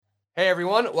Hey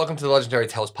everyone, welcome to the Legendary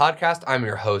Tales podcast. I'm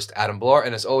your host, Adam Bloor,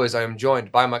 and as always, I am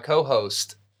joined by my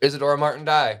co-host, Isadora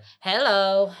Martin-Dye.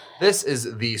 Hello. This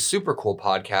is the super cool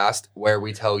podcast where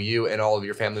we tell you and all of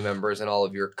your family members and all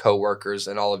of your co-workers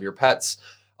and all of your pets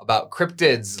about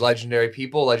cryptids, legendary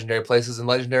people, legendary places, and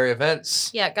legendary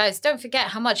events. Yeah, guys, don't forget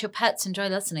how much your pets enjoy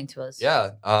listening to us.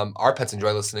 Yeah, our pets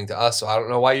enjoy listening to us, so I don't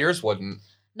know why yours wouldn't.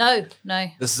 No.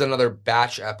 This is another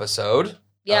batch episode.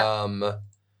 Yeah.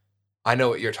 I know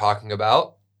what you're talking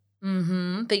about.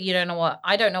 Mm-hmm. But you don't know what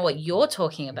I don't know what you're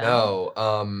talking about.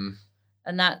 No.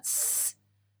 And that's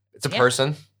It's a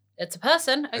person. It's a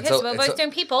person. Okay, so we're both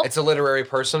doing people. It's a literary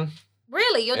person.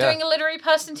 Really? You're doing a literary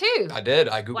person too? I did.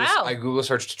 I Google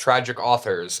searched tragic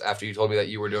authors after you told me that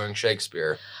you were doing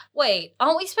Shakespeare. Wait,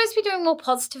 aren't we supposed to be doing a more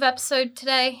positive episode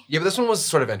today? Yeah, but this one was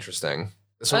sort of interesting.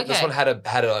 This one had a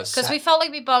because we felt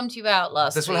like we bummed you out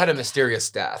last week. This one had a mysterious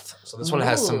death, so this one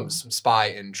has some spy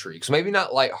intrigue. So maybe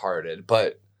not lighthearted,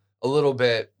 but a little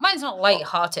bit. Mine's not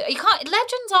lighthearted.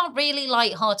 Legends aren't really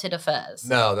lighthearted affairs.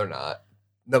 No, they're not.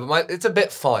 No, but it's a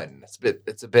bit fun.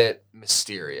 It's a bit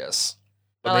mysterious,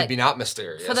 but maybe not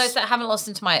mysterious. For those that haven't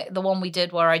listened to the one we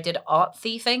did where I did art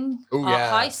thieving,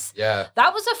 heist. Yeah,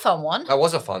 that was a fun one. That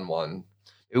was a fun one.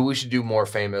 Maybe we should do more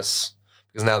famous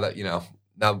because now that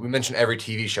Now, we mentioned every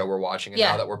TV show we're watching, and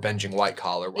now that we're binging White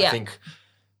Collar, I think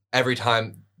every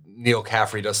time Neil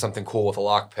Caffrey does something cool with a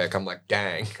lockpick, I'm like,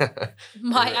 dang.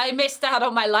 I missed out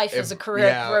on my life as a career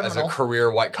criminal. As a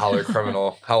career white-collar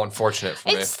criminal. How unfortunate for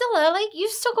me. It's still early.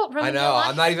 You've still got room in your life.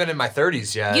 I'm not even in my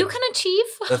 30s yet. You can achieve.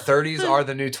 The 30s are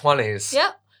the new 20s.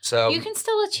 Yep. So you can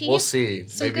still achieve. We'll see.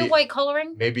 Some good white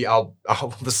collaring. Maybe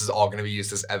this is all going to be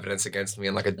used as evidence against me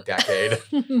in like a decade.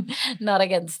 Not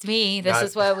against me. This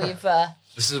is where we've...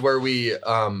 This is where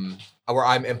where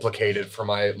I'm implicated for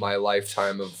my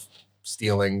lifetime of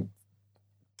stealing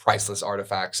priceless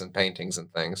artifacts and paintings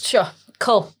and things. Sure.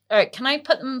 Cool. All right. Can I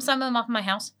put some of them up in my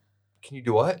house? Can you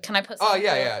do what? Can I put some? Oh,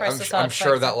 yeah. I'm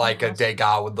sure that like a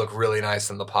Degas would look really nice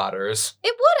in the Potters.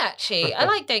 It would actually. I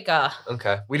like Degas.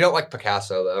 Okay. We don't like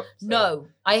Picasso though. So. No.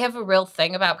 I have a real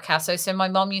thing about Picasso. So my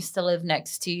mom used to live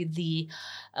next to the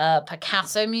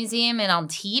Picasso Museum in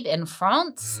Antibes in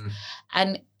France.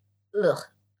 And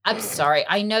I'm sorry.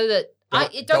 I know that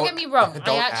don't get me wrong.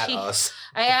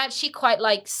 I actually quite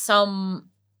like some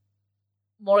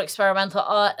more experimental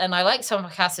art, and I like some of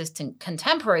Picasso's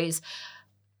contemporaries.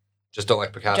 Just don't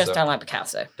like Picasso. Just don't like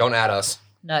Picasso. Don't add us.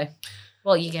 No.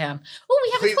 Well, you can. Oh,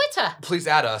 we have a Twitter. Please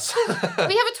add us. We have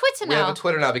a Twitter now. We have a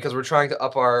Twitter now because we're trying to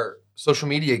up our social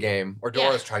media game. Or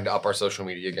Dora's trying to up our social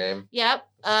media game. Yep.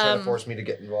 She's trying to force me to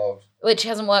get involved. Which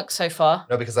hasn't worked so far.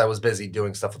 No, because I was busy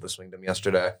doing stuff with the Swingdom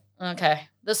yesterday. Okay.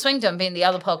 The Swingdom being the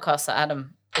other podcast that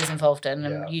Adam is involved in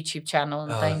and YouTube channel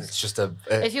and things. It's just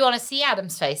if you want to see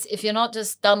Adam's face, if you're not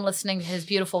just done listening to his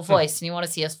beautiful voice and you want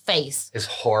to see his face, his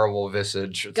horrible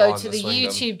visage, go to the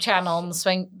YouTube channel and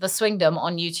the Swingdom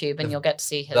on YouTube and you'll get to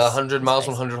see his. The 100 Miles,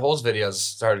 100 Holes videos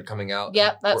started coming out.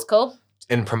 Yep, that's cool.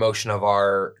 In promotion of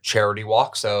our charity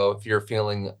walk, so if you're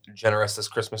feeling generous this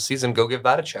Christmas season, go give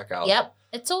that a check out. Yep,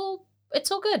 it's all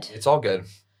good. It's all good.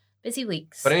 Busy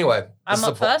weeks. But anyway, I'm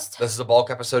up first. This is a bulk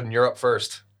episode, and you're up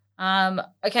first.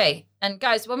 Okay. And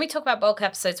guys, when we talk about bulk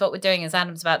episodes, what we're doing is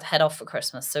Adam's about to head off for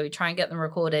Christmas. So we try and get them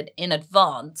recorded in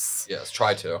advance. Yes,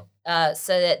 try to.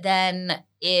 So that then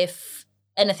if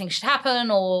anything should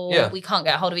happen or we can't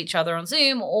get a hold of each other on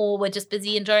Zoom or we're just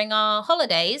busy enjoying our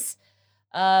holidays,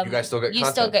 you guys still get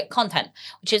content. Still get content,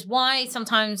 which is why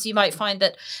sometimes you might find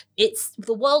that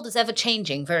the world is ever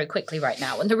changing very quickly right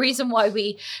now. And the reason why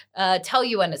we tell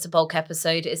you when it's a bulk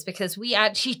episode is because we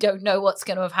actually don't know what's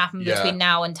going to have happened between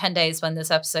now and 10 days when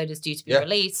this episode is due to be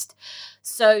released.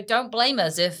 So don't blame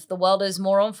us if the world is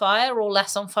more on fire or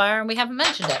less on fire and we haven't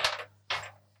mentioned it.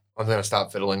 I'm going to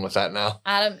stop fiddling with that now.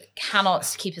 Adam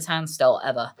cannot keep his hands still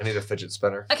ever. I need a fidget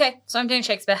spinner. Okay, so I'm doing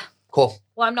Shakespeare. Cool.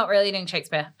 Well, I'm not really doing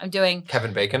Shakespeare. I'm doing...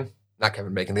 Kevin Bacon? Not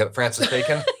Kevin Bacon. Francis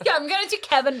Bacon? Yeah, I'm going to do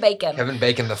Kevin Bacon. Kevin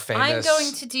Bacon, the famous... I'm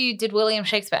going to do... Did William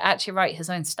Shakespeare actually write his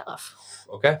own stuff?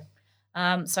 Okay. So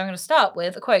I'm going to start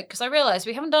with a quote, because I realized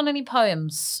we haven't done any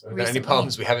poems recently. Any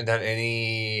poems. We haven't done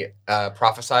any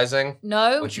prophesizing.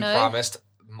 No, which you promised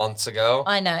months ago.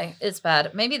 I know. It's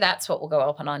bad. Maybe that's what will go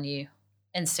up on our new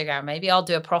Instagram. Maybe I'll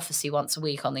do a prophecy once a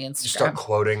week on the Instagram. Just start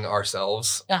quoting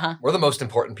ourselves. We're the most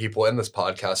important people in this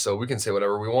podcast, so we can say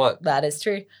whatever we want. That is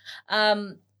true.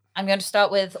 I'm going to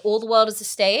start with all the world is a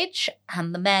stage,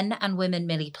 and the men and women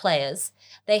merely players.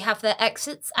 They have their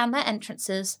exits and their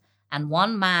entrances, and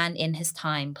one man in his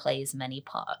time plays many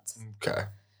parts. Okay.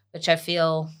 Which I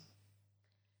feel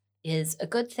is a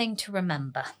good thing to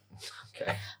remember.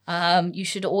 Okay. You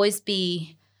should always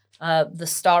be the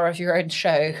star of your own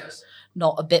show.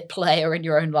 not a bit player in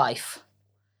your own life.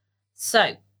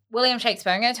 So, William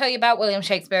Shakespeare. I'm going to tell you about William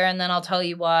Shakespeare, and then I'll tell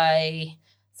you why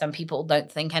some people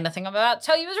don't think anything I'm about to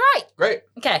tell you is right. Great.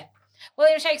 Okay.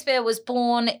 William Shakespeare was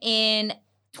born in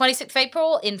 26th of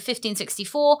April in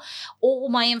 1564. All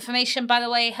my information, by the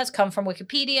way, has come from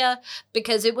Wikipedia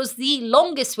because it was the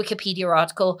longest Wikipedia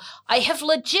article I have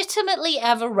legitimately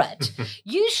ever read.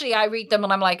 Usually I read them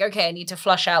and I'm like, okay, I need to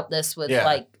flush out this with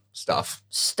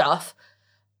stuff.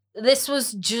 This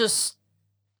was just,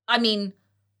 I mean,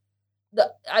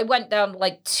 I went down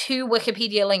like 2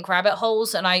 Wikipedia link rabbit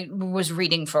holes and I was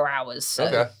reading for hours. So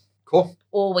okay, cool.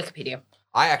 All Wikipedia.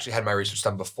 I actually had my research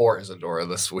done before Isadora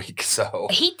this week, so...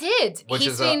 He did. Which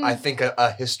is, I think,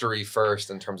 a history first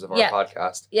in terms of our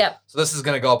podcast. Yeah. So this is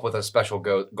going to go up with a special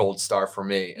gold star for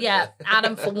me. Yeah,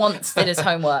 Adam for once did his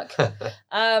homework.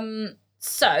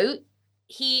 So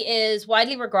he is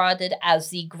widely regarded as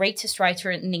the greatest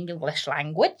writer in the English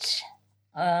language.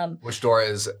 Which Dora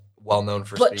is well known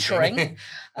for butchering.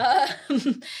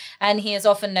 And he is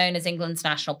often known as England's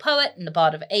national poet and the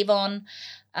Bard of Avon.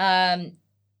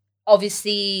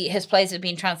 Obviously, his plays have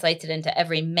been translated into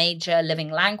every major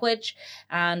living language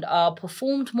and are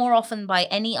performed more often by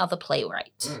any other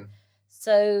playwright.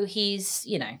 So he's,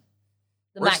 the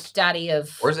Mac Daddy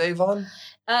of... Where's Avon?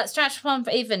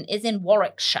 Stratford-upon-Avon is in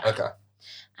Warwickshire. Okay.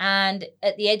 And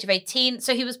at the age of 18,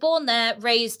 so he was born there,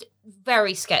 raised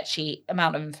very sketchy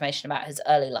amount of information about his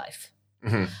early life.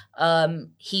 Mm-hmm.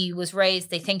 He was raised,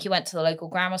 they think he went to the local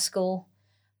grammar school.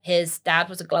 His dad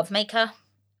was a glove maker.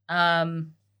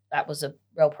 That was a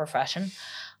real profession.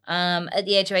 At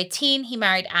the age of 18, he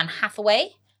married Anne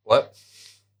Hathaway. What?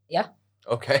 Yeah.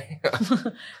 Okay.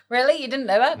 Really? You didn't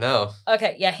know that? No.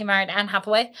 Okay, yeah, he married Anne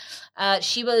Hathaway.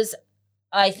 She was,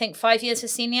 I think, 5 years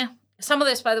his senior. Some of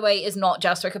this, by the way, is not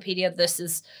just Wikipedia. This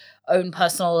is own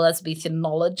personal Elizabethan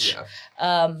knowledge.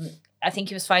 Yeah. I think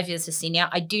he was 5 years his senior.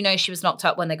 I do know she was knocked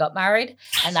up when they got married,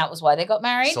 and that was why they got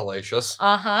married. Salacious.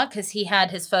 Because he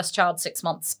had his first child 6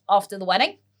 months after the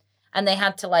wedding. And they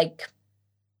had to,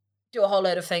 do a whole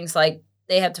load of things. They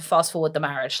had to fast forward the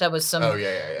marriage. There was some... Oh,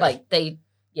 yeah.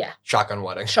 Shotgun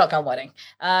wedding.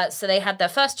 So they had their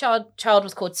first child. Child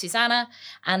was called Susanna.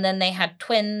 And then they had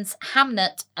twins,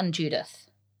 Hamnet and Judith.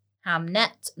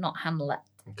 Hamnet, not Hamlet.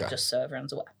 Okay. Just so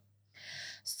everyone's aware.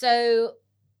 So,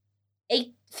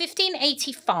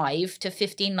 1585 to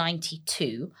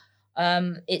 1592,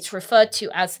 it's referred to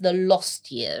as the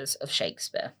lost years of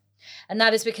Shakespeare. And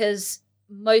that is because...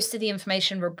 most of the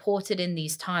information reported in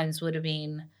these times would have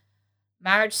been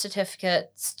marriage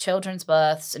certificates, children's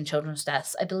births, and children's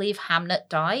deaths. I believe Hamlet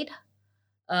died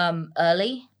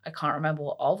early. I can't remember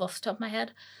what off the top of my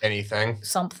head. Anything.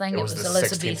 Something. It was the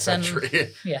Elizabethan 16th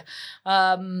century. Yeah.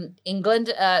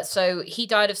 England. So he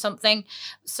died of something.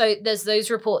 So there's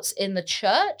those reports in the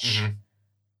church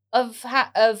of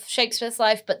Shakespeare's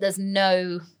life, but there's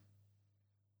no...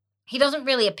 He doesn't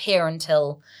really appear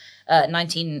until...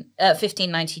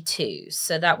 1592.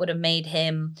 So that would have made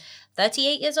him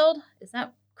 38 years old. Is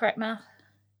that correct math?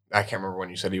 I can't remember when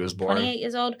you said he was born. 28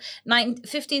 years old.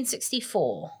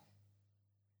 1564.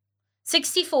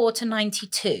 64 to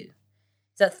 92. Is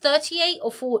that 38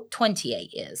 or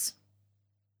 28 years?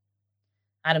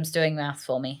 Adam's doing math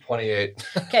for me. 28.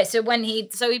 Okay, so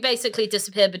he basically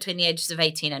disappeared between the ages of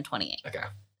 18 and 28. Okay.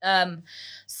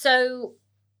 So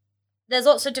there's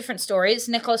lots of different stories.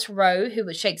 Nicholas Rowe, who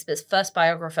was Shakespeare's first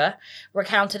biographer,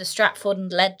 recounted a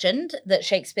Stratford legend that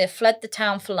Shakespeare fled the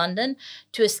town for London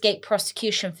to escape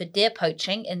prosecution for deer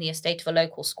poaching in the estate of a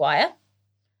local squire,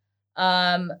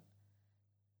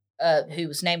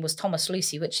 whose name was Thomas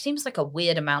Lucy, which seems like a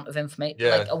weird amount of information,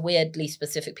 like a weirdly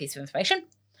specific piece of information.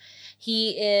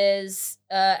 He is,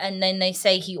 and then they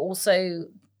say he also,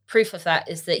 proof of that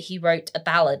is that he wrote a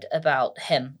ballad about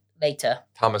him later.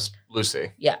 Thomas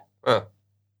Lucy. Yeah. Oh.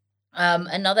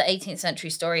 Another 18th century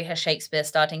story has Shakespeare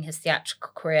starting his theatrical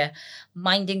career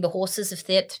minding the horses of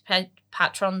theatre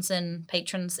patrons in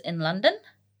London.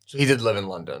 So he did live in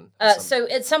London. So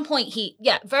at some point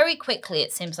very quickly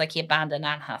it seems like he abandoned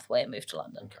Anne Hathaway and moved to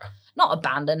London. Okay. Not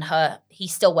abandoned her. He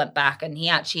still went back and he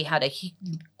actually had a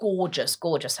gorgeous,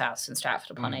 gorgeous house in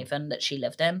Stratford-upon-Avon that she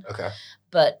lived in. Okay.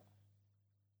 But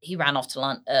he ran off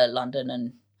to London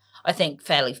and I think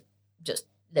fairly just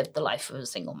lived the life of a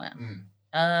single man.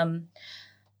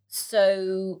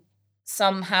 So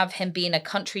some have him being a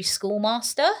country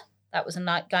schoolmaster. That was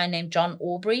a guy named John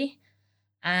Aubrey.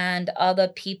 And other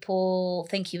people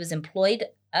think he was employed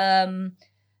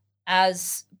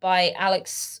as by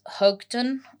Alex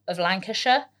Houghton of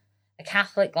Lancashire, a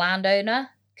Catholic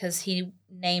landowner, because he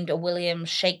named a William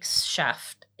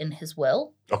Shakeshaft in his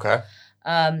will. Okay.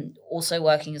 also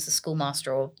working as a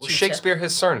schoolmaster or tutor. Was Shakespeare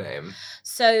his surname?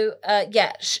 So,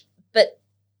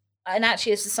 and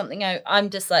actually this is something I'm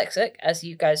dyslexic, as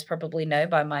you guys probably know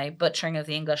by my butchering of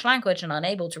the English language and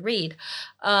unable to read,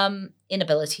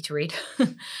 inability to read.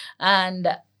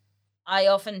 And I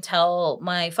often tell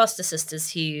my foster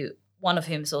sisters, one of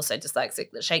whom is also dyslexic,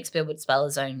 that Shakespeare would spell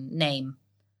his own name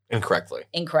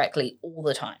incorrectly all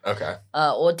the time. Okay.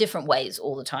 Or different ways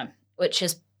all the time, which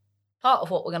is part of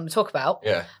what we're going to talk about.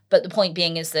 Yeah. But the point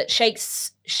being is that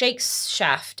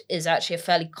Shakeshaft is actually a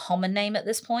fairly common name at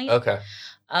this point. Okay.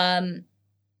 And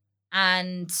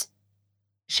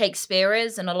Shakespeare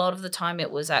is, and a lot of the time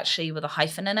it was actually with a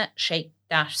hyphen in it,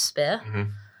 Shake-Spear. Mm-hmm.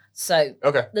 So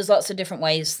there's lots of different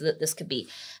ways that this could be.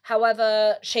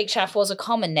 However, Shakeshaft was a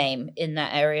common name in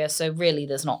that area, so really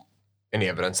there's not any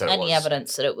evidence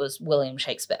that it was William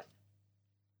Shakespeare.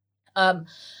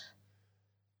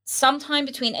 Sometime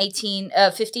between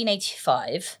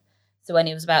 1585, so when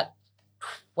he was about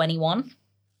 21.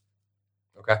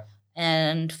 Okay.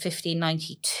 And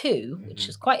 1592, which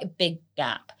is quite a big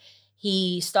gap,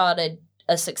 he started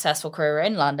a successful career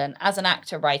in London as an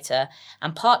actor, writer,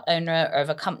 and part owner of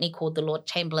a company called the Lord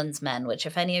Chamberlain's Men, which,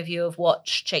 if any of you have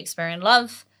watched Shakespearean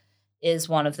Love, is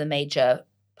one of the major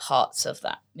parts of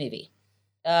that movie.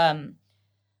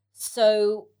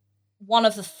 So one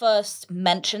of the first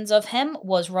mentions of him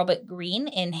was Robert Greene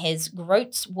in his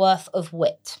Groat's Worth of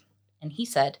Wit. And he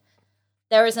said,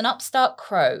 "There is an upstart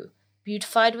crow,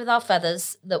 beautified with our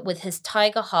feathers, that with his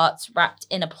tiger hearts wrapped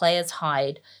in a player's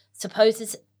hide,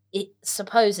 supposes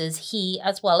he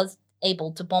as well as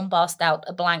able to bombast out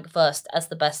a blank verse as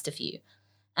the best of you,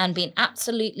 and being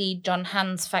absolutely John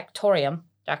Hans Factorium,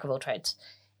 jack of all trades,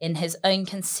 in his own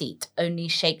conceit, only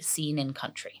shake seen in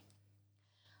country."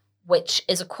 Which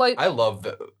is a quote. I love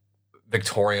the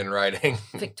Victorian writing.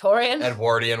 Victorian?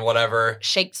 Edwardian, whatever.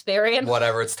 Shakespearean?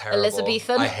 Whatever, it's terrible.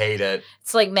 Elizabethan? I hate it.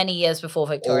 It's like many years before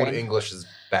Victorian. Old English is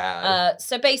bad.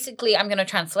 So basically, I'm going to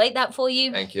translate that for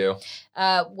you. Thank you.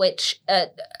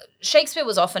 Shakespeare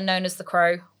was often known as the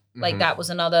Crow. Like, that was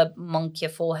another monkey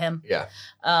for him. Yeah.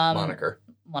 Moniker.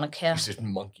 Moniker. He's just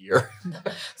monkeyer.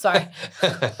 Sorry.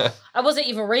 I wasn't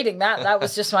even reading that. That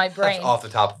was just my brain. Off the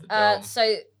top of the dome.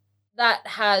 So that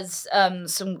has a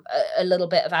little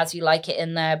bit of As You Like It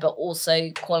in there, but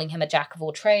also calling him a jack of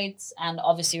all trades, and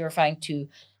obviously referring to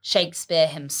Shakespeare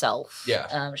himself.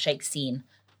 Yeah. Shakespeare.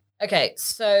 Okay,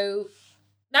 so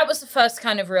that was the first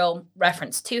kind of real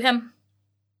reference to him.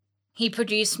 He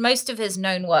produced most of his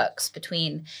known works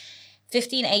between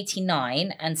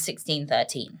 1589 and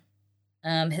 1613.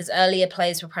 His earlier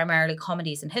plays were primarily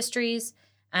comedies and histories,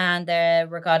 and they're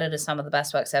regarded as some of the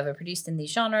best works ever produced in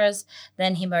these genres.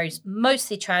 Then he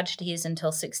mostly tragedies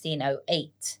until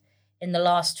 1608. In the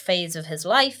last phase of his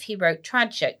life, he wrote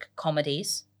tragic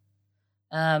comedies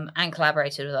and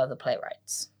collaborated with other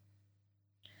playwrights.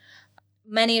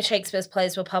 Many of Shakespeare's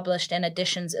plays were published in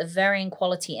editions of varying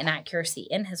quality and accuracy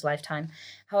in his lifetime.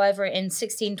 However, in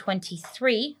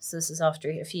 1623, so this is a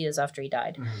few years after he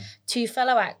died, two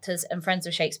fellow actors and friends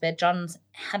of Shakespeare, John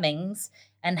Hemmings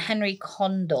and Henry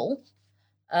Condell,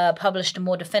 published a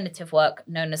more definitive work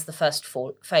known as the First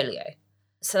Folio.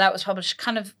 So that was published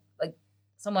kind of like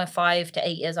somewhere 5 to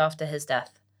 8 years after his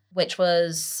death, which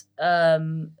was a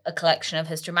collection of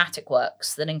his dramatic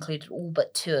works that included all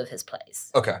but 2 of his plays.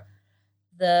 Okay.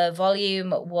 The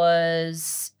volume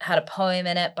had a poem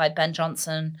in it by Ben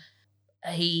Jonson,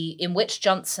 in which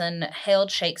Jonson hailed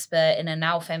Shakespeare in a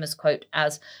now famous quote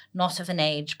as "not of an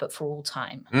age, but for all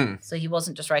time." So he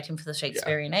wasn't just writing for the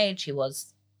Shakespearean age, he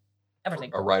was everything.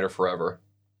 A writer forever.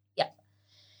 Yeah.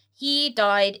 He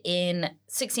died in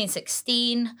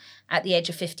 1616 at the age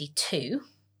of 52.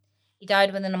 He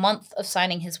died within a month of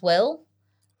signing his will,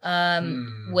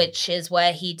 which is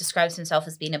where he describes himself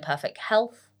as being in perfect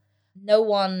health. No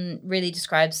one really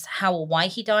describes how or why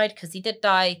he died, because he did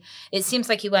die. It seems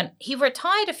like he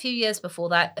retired a few years before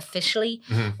that officially,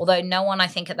 although no one, I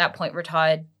think, at that point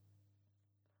retired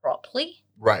properly.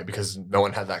 Right, because no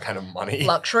one had that kind of money.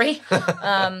 Luxury.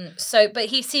 But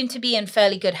he seemed to be in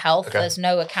fairly good health. Okay. There's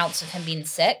no accounts of him being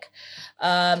sick.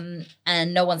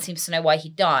 And no one seems to know why he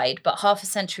died. But half a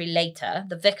century later,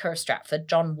 the vicar of Stratford,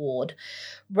 John Ward,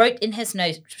 wrote in his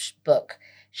notebook,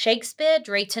 "Shakespeare,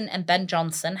 Drayton, and Ben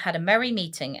Jonson had a merry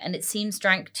meeting, and it seems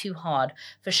drank too hard,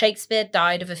 for Shakespeare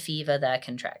died of a fever there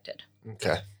contracted."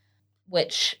 Okay.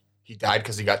 Which... He died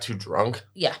because he got too drunk?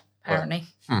 Yeah, apparently.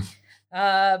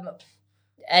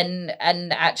 And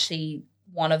actually,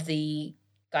 one of the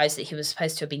guys that he was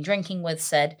supposed to have been drinking with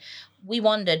said, "We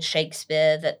wondered,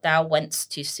 Shakespeare, that thou went'st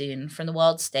too soon from the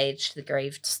world's stage to the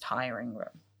grave's tiring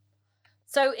room."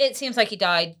 So it seems like he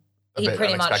died he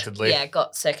pretty much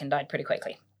got sick and died pretty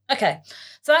quickly. Okay,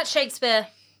 so that's Shakespeare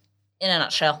in a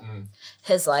nutshell,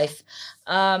 his life.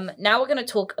 Now we're going to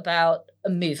talk about a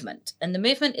movement, and the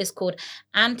movement is called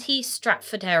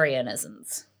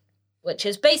anti-Stratfordarianisms, which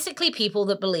is basically people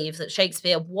that believe that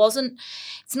Shakespeare wasn't...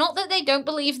 It's not that they don't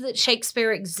believe that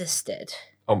Shakespeare existed.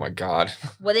 Oh, my God.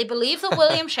 Well, they believe that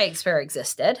William Shakespeare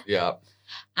existed. Yeah.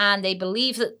 And they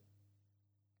believe that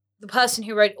the person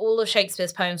who wrote all of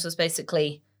Shakespeare's poems was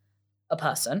basically a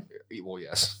person. Well,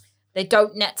 yes. They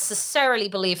don't necessarily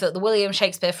believe that the William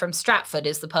Shakespeare from Stratford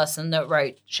is the person that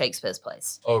wrote Shakespeare's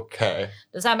plays. Okay.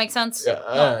 Does that make sense?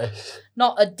 Yeah.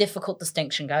 Not a difficult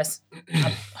distinction, guys.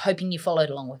 I'm hoping you followed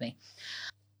along with me.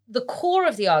 The core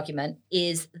of the argument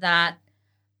is that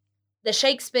the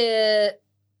Shakespeare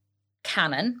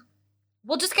canon,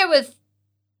 we'll just go with,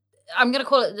 I'm going to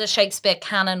call it the Shakespeare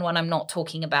canon when I'm not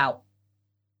talking about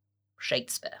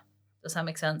Shakespeare. Does that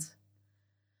make sense?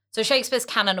 So Shakespeare's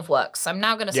canon of works. I'm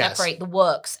now going to separate the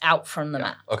works out from the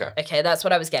man. Okay, that's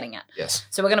what I was getting at. Yes.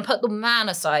 So we're going to put the man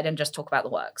aside and just talk about the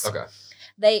works. Okay.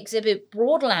 They exhibit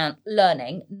broad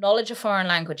learning, knowledge of foreign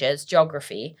languages,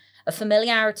 geography, a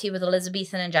familiarity with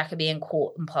Elizabethan and Jacobean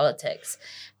court and politics,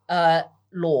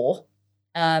 law,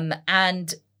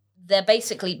 and they're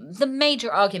basically, the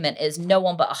major argument is no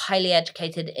one but a highly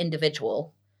educated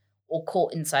individual or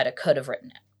court insider could have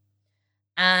written it.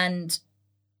 And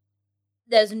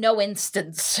there's no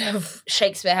instance of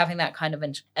Shakespeare having that kind of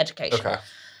education. Okay.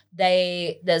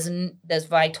 There's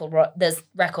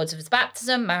records of his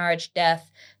baptism, marriage, death,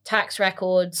 tax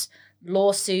records,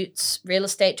 lawsuits, real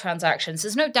estate transactions.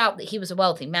 There's no doubt that he was a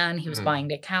wealthy man. He was buying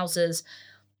big houses,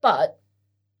 but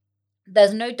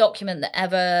there's no document that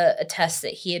ever attests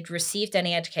that he had received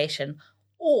any education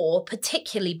or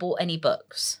particularly bought any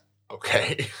books.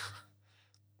 Okay.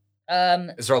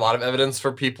 Is there a lot of evidence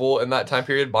for people in that time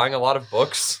period buying a lot of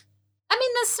books? I mean,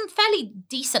 there's some fairly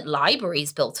decent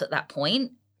libraries built at that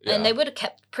point, and they would have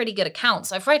kept pretty good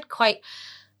accounts. I've read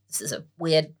this is a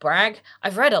weird brag,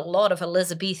 I've read a lot of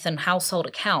Elizabethan household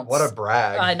accounts. What a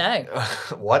brag. I know.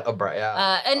 What a brag,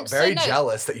 yeah. And I'm very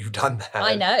jealous that you've done that.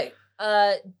 I know.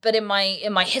 But in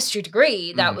my history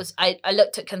degree, that was I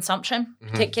looked at consumption,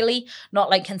 particularly, not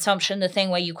like consumption, the thing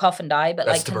where you cough and die, but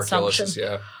like consumption.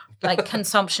 Yeah. Like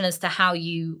consumption as to how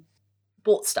you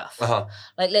bought stuff,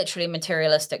 like literally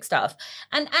materialistic stuff.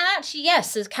 And actually,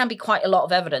 yes, there can be quite a lot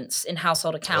of evidence in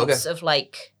household accounts of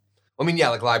like... I mean, yeah,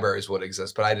 like libraries would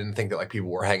exist, but I didn't think that like people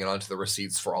were hanging on to the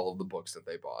receipts for all of the books that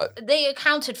they bought. They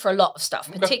accounted for a lot of stuff,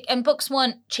 and books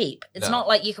weren't cheap. It's not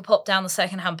like you could pop down the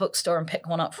secondhand bookstore and pick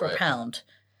one up for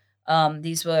 £1.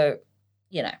 These were,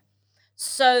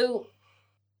 So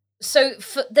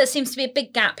there seems to be a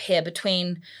big gap here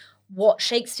between what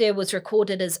Shakespeare was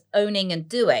recorded as owning and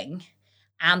doing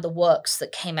and the works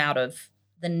that came out of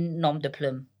the nom de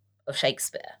plume of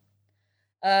Shakespeare.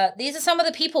 These are some of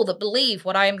the people that believe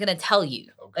what I am going to tell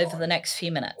you over the next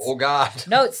few minutes. Oh, God.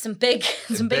 No, it's some big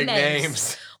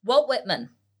names. Walt Whitman,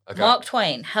 Mark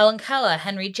Twain, Helen Keller,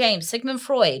 Henry James, Sigmund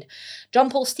Freud, John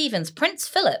Paul Stevens, Prince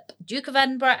Philip, Duke of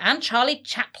Edinburgh, and Charlie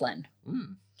Chaplin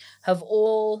have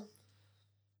all...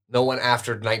 No one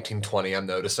after 1920, I'm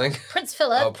noticing. Prince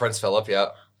Philip. Oh, Prince Philip, yeah.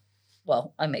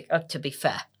 Well, to be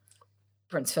fair,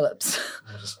 Prince Philip's...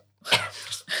 Just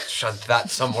shunt that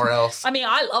somewhere else. I mean,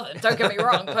 I love him, don't get me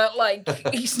wrong, but like,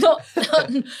 he's not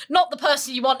the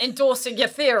person you want endorsing your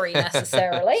theory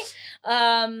necessarily.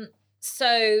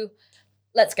 So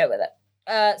let's go with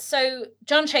it. So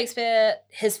John Shakespeare,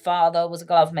 his father was a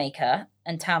glove maker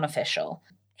and town official.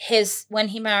 When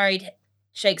he married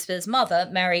Shakespeare's mother,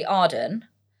 Mary Arden,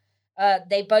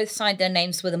 they both signed their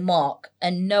names with a mark,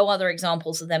 and no other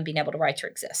examples of them being able to write are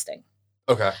existing.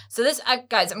 Okay. So this,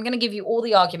 guys, I'm going to give you all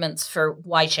the arguments for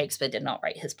why Shakespeare did not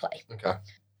write his play. Okay.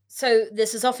 So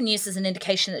this is often used as an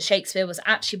indication that Shakespeare was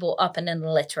actually brought up in an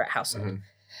illiterate household.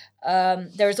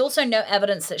 There is also no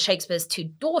evidence that Shakespeare's two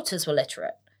daughters were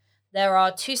literate. There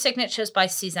are 2 signatures by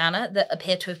Susanna that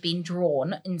appear to have been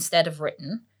drawn instead of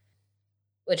written,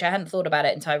 which I hadn't thought about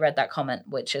it until I read that comment,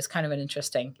 which is kind of an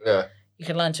interesting... Yeah. You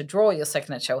can learn to draw your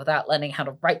signature without learning how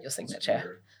to write your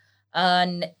signature.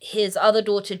 And his other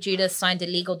daughter, Judith, signed a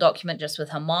legal document just with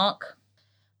her mark.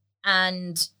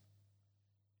 And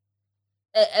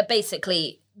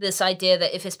basically, this idea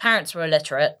that if his parents were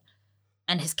illiterate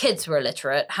and his kids were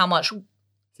illiterate, how much...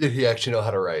 Did he actually know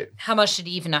how to write? How much did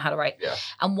he even know how to write? Yeah.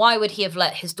 And why would he have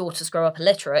let his daughters grow up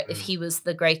illiterate if he was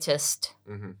the greatest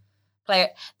player?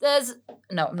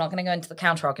 No, I'm not going to go into the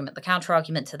counter-argument. The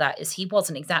counter-argument to that is he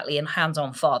wasn't exactly a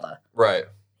hands-on father. Right.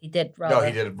 He did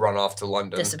he did run off to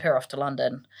London. Disappear off to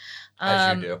London.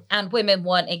 As you do. And women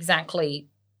weren't exactly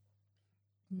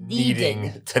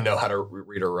needing to know how to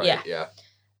read or write. Yeah.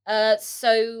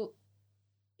 So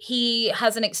he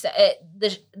has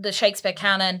the Shakespeare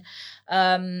canon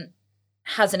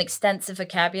has an extensive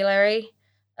vocabulary.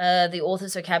 The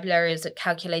author's vocabulary is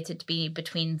calculated to be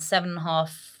between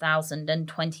 7,500 and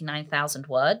 29,000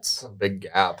 words. That's a big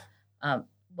gap.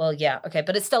 Well, yeah, okay,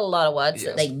 but it's still a lot of words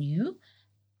that they knew.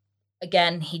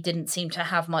 Again, he didn't seem to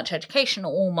have much education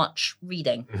or much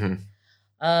reading.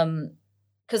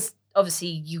 Because obviously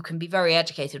you can be very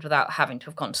educated without having to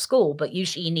have gone to school, but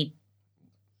usually you need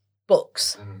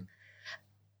books.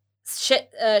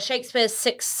 Shakespeare's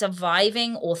 6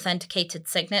 surviving authenticated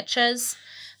signatures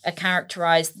are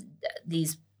characterized, the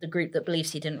group that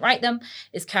believes he didn't write them,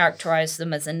 is characterized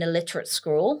them as an illiterate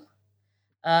scrawl.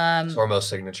 So are most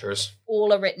signatures.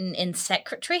 All are written in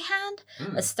secretary hand,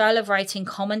 a style of writing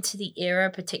common to the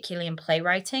era, particularly in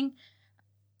playwriting.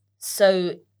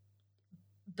 So,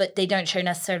 but they don't show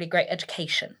necessarily great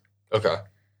education. Okay.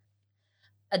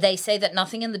 They say that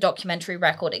nothing in the documentary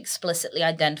record explicitly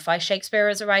identifies Shakespeare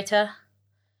as a writer.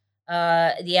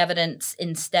 The evidence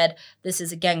instead, this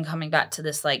is again coming back to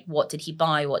this, like, what did he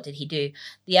buy? What did he do?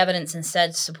 The evidence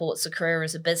instead supports a career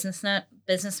as a businessman,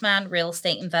 real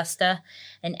estate investor,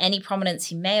 and any prominence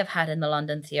he may have had in the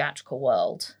London theatrical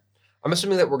world. I'm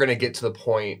assuming that we're going to get to the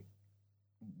point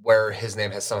where his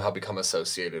name has somehow become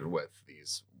associated with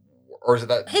these, or is it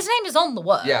that his name is on the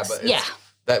works? Yeah, but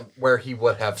that where he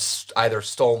would have either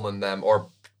stolen them or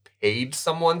paid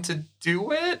someone to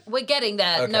do it? We're getting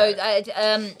there. Okay. No,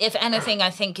 if anything, I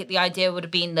think the idea would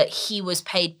have been that he was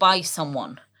paid by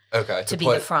someone to be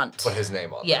the front. Put his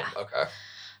name on them. Okay.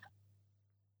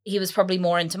 He was probably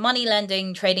more into money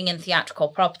lending, trading in theatrical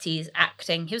properties,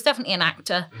 acting. He was definitely an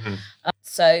actor.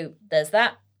 So there's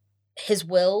that. His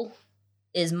will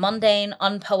is mundane,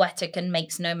 unpoetic, and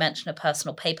makes no mention of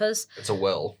personal papers. It's a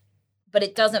will. But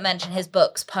it doesn't mention his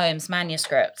books, poems,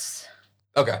 manuscripts.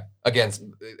 Okay. Again,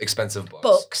 expensive books.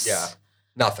 Books. Yeah.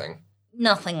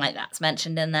 Nothing like that's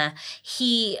mentioned in there.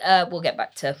 He, we'll get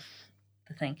back to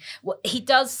the thing. He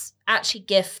does actually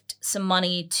gift some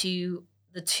money to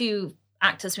the 2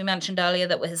 actors we mentioned earlier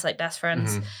that were his, like, best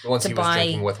friends. The ones he was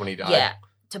drinking with when he died. Yeah.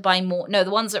 To buy more. No,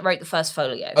 the ones that wrote the first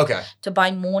folio. Okay. To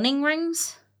buy mourning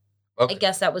rings. Okay. I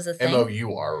guess that was a thing.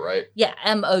 M-O-U-R, right? Yeah,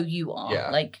 M-O-U-R. Yeah.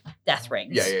 Like death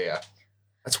rings. Yeah.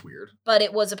 That's weird. But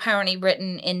it was apparently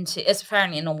written into, it's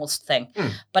apparently a normal thing,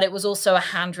 but it was also a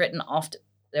handwritten after,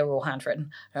 they were all handwritten.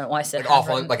 I don't know why I said off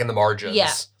on, like in the margins.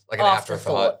 Yeah. Like an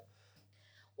afterthought.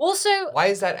 Also. Why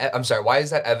is that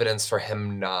evidence for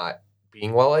him not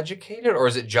being well educated, or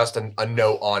is it just a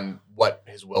note on what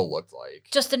his will looked like?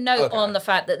 Just a note on the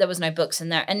fact that there was no books in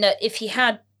there, and that if he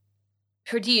had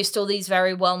produced all these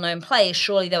very well-known plays,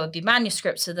 surely there would be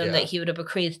manuscripts of them that he would have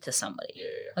bequeathed to somebody. Yeah.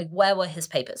 Like, where were his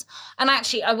papers? And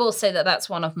actually, I will say that that's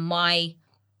one of my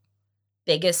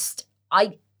biggest...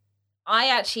 I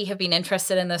actually have been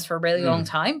interested in this for a really long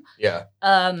time. Yeah.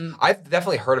 I've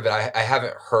definitely heard of it. I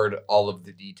haven't heard all of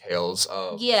the details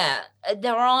of... Yeah.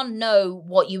 There are no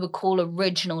what you would call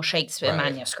original Shakespeare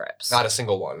manuscripts. Not a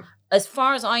single one. As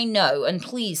far as I know, and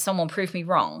please, someone prove me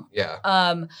wrong. Yeah.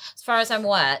 As far as I'm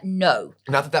aware, no.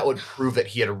 Not that would prove that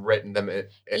he had written them.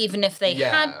 Even if they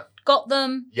had got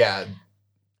them. Yeah.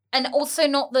 And also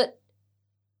not that...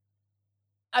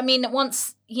 I mean,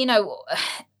 once,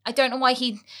 I don't know why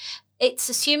it's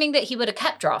assuming that he would have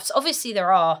kept drafts. Obviously,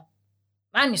 there are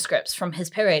manuscripts from his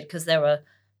period because there were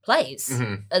plays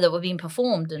that were being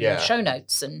performed and show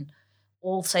notes and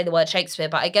all say the word Shakespeare.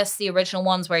 But I guess the original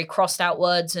ones where he crossed out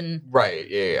words and... Right,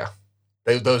 yeah.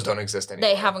 Those don't exist anymore.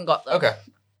 They haven't got them. Okay.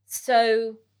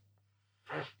 So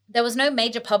there was no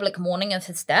major public mourning of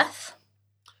his death.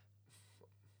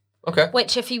 Okay.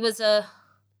 Which, if he was a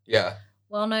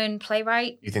well-known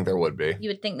playwright... You think there would be. You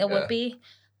would think there would be.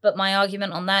 But my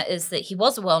argument on that is that he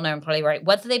was a well-known playwright,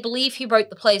 whether they believe he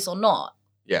wrote the plays or not.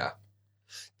 Yeah.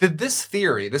 This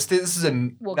theory, this is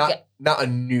not a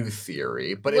new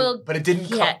theory, but it didn't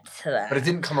get to that. But it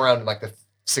didn't come around in like the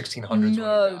 1600s.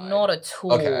 No, not at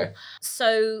all. Okay.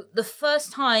 So the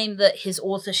first time that his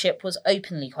authorship was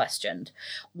openly questioned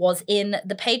was in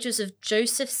the pages of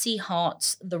Joseph C.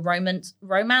 Hart's The Romance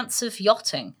of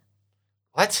Yachting.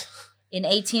 What? In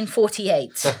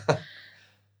 1848.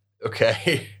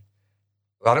 Okay.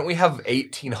 Why don't we have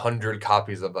 1,800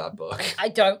 copies of that book? I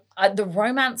don't. The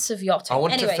Romance of Yachting. I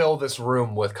want to fill this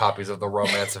room with copies of The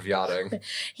Romance of Yachting.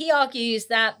 He argues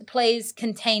that the plays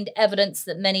contained evidence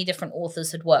that many different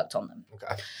authors had worked on them.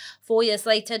 Okay. 4 years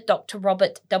later, Dr.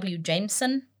 Robert W.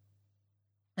 Jameson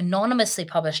anonymously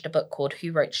published a book called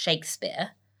Who Wrote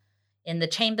Shakespeare in the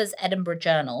Chambers Edinburgh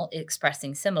Journal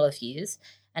expressing similar views.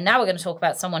 And now we're going to talk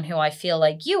about someone who I feel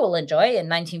like you will enjoy. In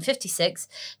 1956,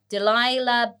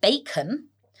 Delilah Bacon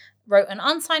wrote an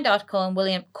unsigned article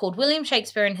called William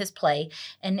Shakespeare and His Play,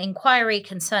 an inquiry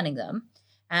concerning them.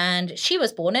 And she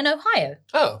was born in Ohio.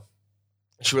 Oh.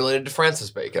 She related to Francis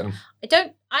Bacon.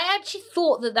 I actually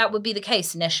thought that would be the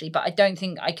case initially, but I don't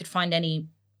think I could find any.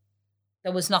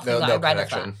 There was nothing that I read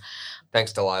connection. Of that.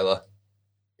 Thanks, Delilah.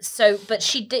 So, but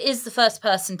she is the first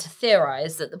person to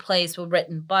theorize that the plays were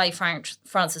written by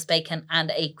Francis Bacon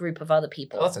and a group of other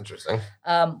people. Oh, that's interesting.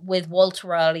 With Walter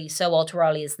Raleigh. Sir Walter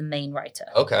Raleigh is the main writer.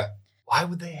 Okay. Why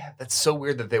would they have? That's so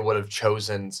weird that they would have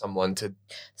chosen someone to.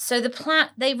 So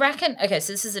they reckon. Okay,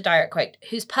 so this is a direct quote.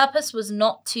 Whose purpose was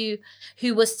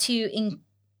who was to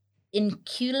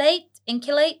inculate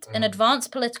an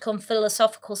advanced political and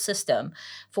philosophical system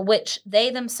for which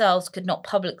they themselves could not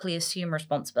publicly assume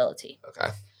responsibility.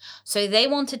 Okay. So they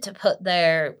wanted to put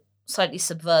their slightly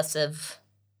subversive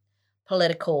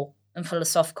political and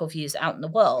philosophical views out in the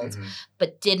world,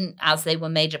 but didn't, as they were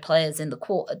major players in the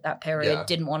court at that period,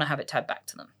 didn't want to have it tied back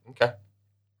to them. Okay.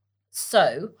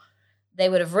 So they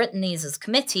would have written these as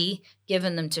committee,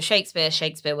 given them to Shakespeare.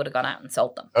 Shakespeare would have gone out and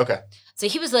sold them. Okay. So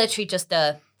he was literally just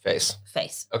a face.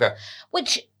 Okay.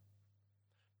 Which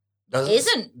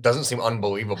doesn't seem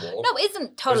unbelievable. No,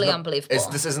 isn't totally unbelievable.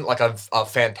 This isn't like a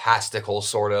fantastical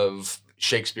sort of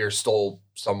Shakespeare stole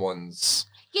someone's.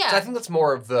 Yeah. So I think that's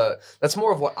more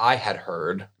of what I had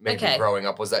heard growing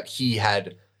up, was that he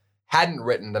hadn't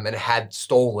written them and had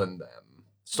stolen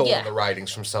the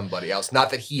writings from somebody else. Not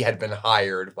that he had been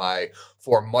hired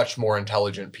for much more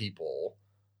intelligent people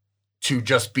to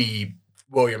just be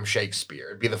William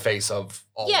Shakespeare, be the face of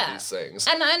all of these things.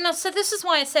 And so this is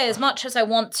why I say, as much as I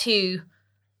want to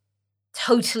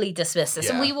totally dismiss this,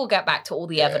 and we will get back to all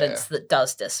the evidence that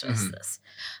does dismiss this.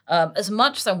 As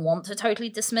much as I want to totally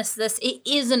dismiss this, it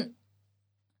isn't.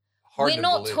 We're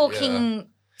not talking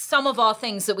some of our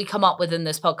things that we come up with in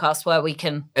this podcast where we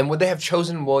can. And would they have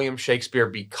chosen William Shakespeare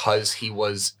because he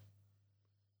was,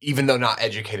 even though not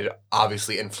educated,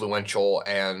 obviously influential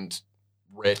and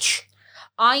rich?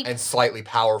 And slightly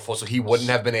powerful, so he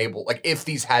wouldn't have been able, like, if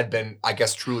these had been, I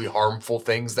guess, truly harmful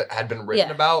things that had been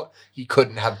written about, he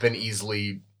couldn't have been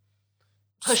easily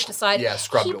pushed aside.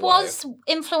 Scrubbed away. He was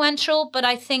influential, but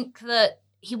I think that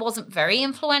he wasn't very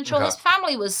influential. Okay. His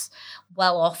family was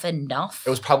well off enough. It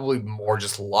was probably more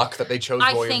just luck that they chose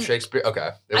William Shakespeare.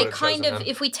 Okay.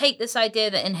 If we take this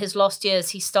idea that in his lost years,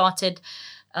 he started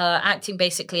acting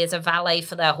basically as a valet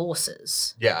for their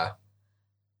horses. Yeah.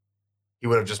 He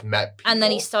would have just met people. And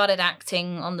then he started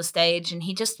acting on the stage, and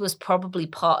he just was probably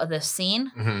part of the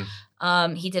scene.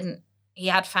 He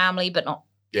had family, but not,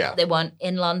 they weren't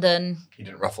in London. He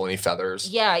didn't ruffle any feathers.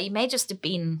 Yeah, he may just have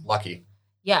been lucky.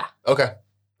 Yeah. Okay.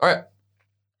 All right.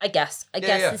 I guess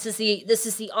this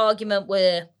is the argument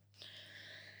we're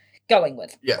going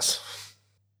with. Yes.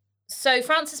 So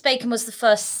Francis Bacon was the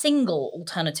first single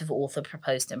alternative author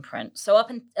proposed in print. So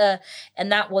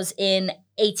and that was in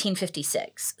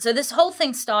 1856. So this whole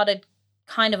thing started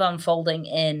kind of unfolding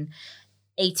in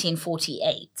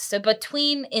 1848. So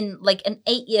in like an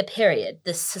 8-year period,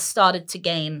 this has started to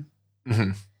gain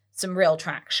some real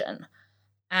traction.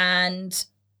 And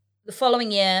the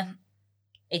following year,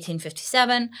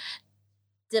 1857,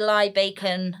 Delilah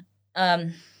Bacon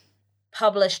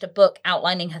published a book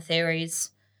outlining her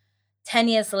theories. 10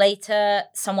 years later,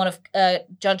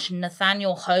 Judge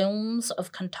Nathaniel Holmes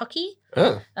of Kentucky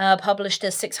published a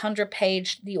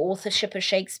 600-page The Authorship of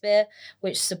Shakespeare,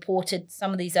 which supported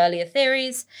some of these earlier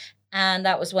theories. And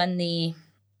that was when the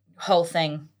whole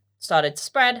thing started to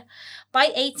spread.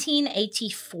 By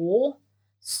 1884,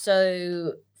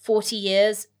 so 40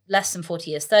 years, less than 40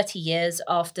 years, 30 years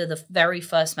after the very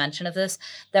first mention of this,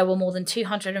 there were more than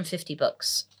 250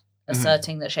 books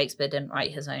asserting that Shakespeare didn't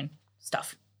write his own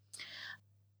stuff.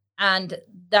 And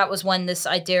that was when this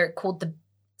idea called the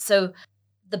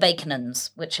Baconans,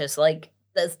 which is like,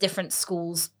 there's different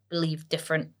schools believe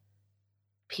different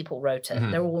people wrote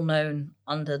it. They're all known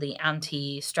under the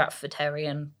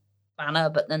anti-Stratfordian banner,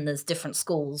 but then there's different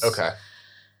schools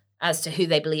as to who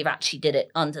they believe actually did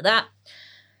it under that.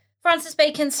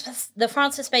 The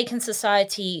Francis Bacon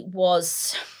Society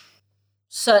was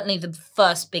certainly the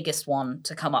first biggest one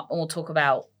to come up, and we'll talk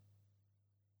about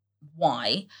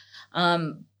why.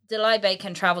 Delilah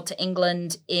Bacon traveled to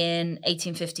England in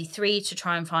 1853 to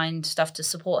try and find stuff to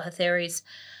support her theories.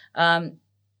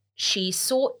 She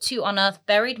sought to unearth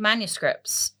buried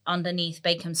manuscripts underneath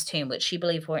Bacon's tomb, which she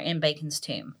believed were in Bacon's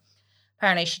tomb.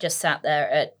 Apparently, she just sat there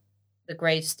at the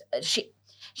graves.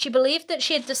 She believed that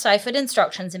she had deciphered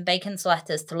instructions in Bacon's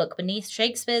letters to look beneath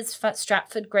Shakespeare's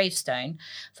Stratford gravestone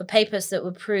for papers that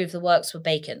would prove the works were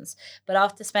Bacon's. But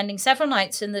after spending several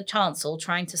nights in the chancel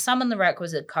trying to summon the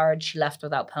requisite courage, she left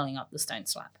without pulling up the stone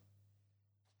slab.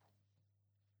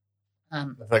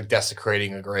 Like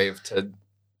desecrating a grave to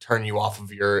turn you off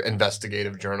of your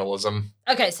investigative journalism.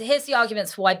 Okay, so here's the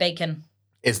arguments for why Bacon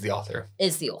is the author.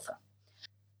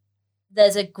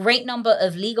 There's a great number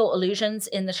of legal allusions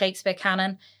in the Shakespeare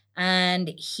canon,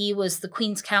 and he was the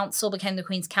Queen's Counsel, became the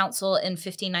Queen's Counsel in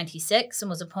 1596 and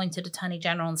was appointed Attorney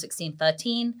General in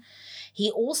 1613.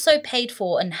 He also paid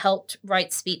for and helped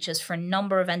write speeches for a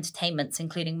number of entertainments,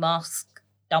 including masked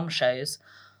dumb shows.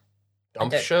 I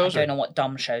don't know what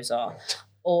dumb shows are,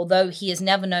 although he is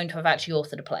never known to have actually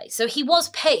authored a play. So he was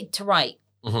paid to write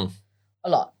a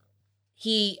lot.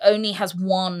 He only has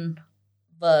one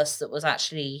verse that was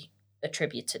actually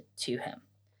attributed to him.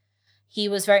 He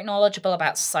was very knowledgeable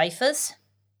about ciphers,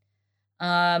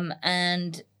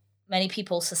 and many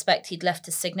people suspect he'd left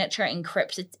his signature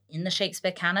encrypted in the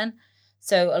Shakespeare canon.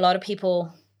 So a lot of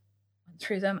people went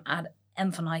through them ad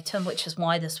infinitum, which is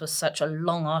why this was such a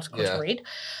long article to read.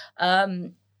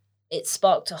 It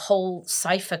sparked a whole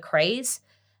cipher craze,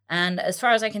 and as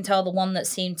far as I can tell, the one that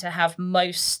seemed to have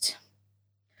most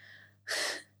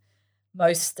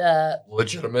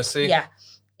legitimacy,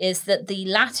 is that the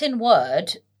Latin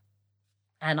word,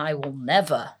 and I will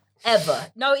never, ever,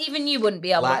 no, even you wouldn't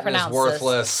be able to pronounce Latin is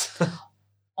worthless. This.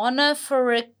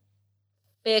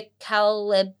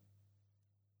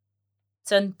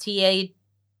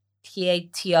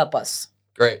 Onophoricalibus.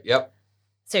 Great, yep.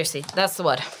 Seriously, that's the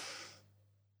word.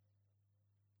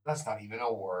 That's not even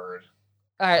a word.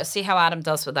 All right, see how Adam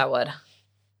does with that word.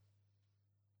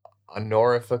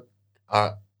 Honorific.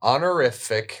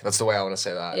 That's the way I want to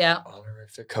say that. Yeah.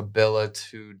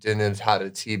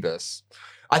 Honorificabilitudinitatis.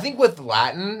 I think with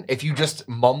Latin, if you just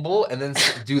mumble and then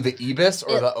do the ibis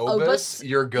or the obus,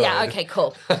 you're good. Yeah, okay,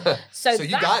 cool. So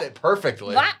you got it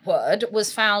perfectly. That word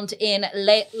was found in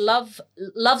Love's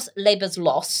Labour's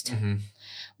Lost,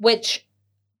 which,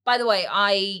 by the way,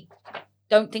 I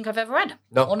don't think I've ever read.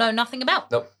 No. Or know nothing about.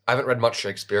 Nope. I haven't read much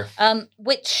Shakespeare.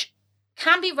 Which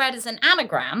can be read as an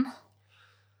anagram,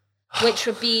 which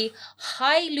would be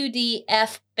Hi Ludi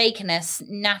F Baconus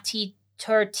Nati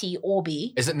Turti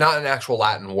Orbi. Is it not an actual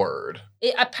Latin word?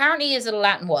 It apparently is a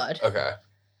Latin word. Okay.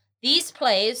 These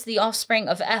plays, the offspring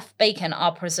of F. Bacon,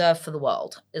 are preserved for the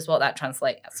world, is what that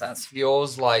translates as.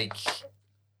 Feels like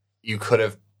you could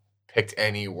have picked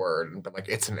any word and been like,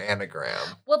 it's an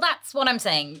anagram. Well, that's what I'm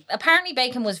saying. Apparently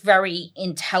Bacon was very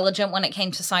intelligent when it came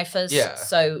to ciphers. Yeah.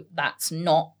 So that's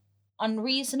not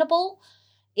unreasonable.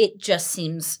 It just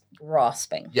seems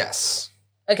grasping. Yes.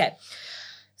 Okay.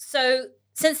 So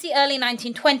since the early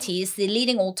 1920s, the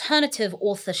leading alternative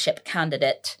authorship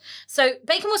candidate. So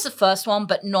Bacon was the first one,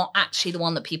 but not actually the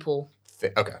one that people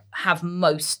have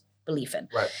most belief in.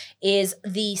 Right. Is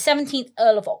the 17th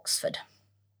Earl of Oxford.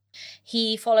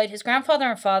 He followed his grandfather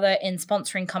and father in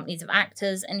sponsoring companies of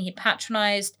actors, and he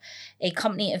patronized a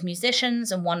company of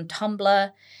musicians and one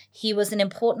tumbler. He was an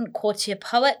important courtier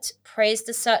poet, praised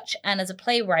as such, and as a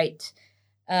playwright,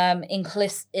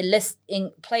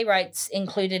 playwrights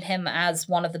included him as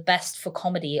one of the best for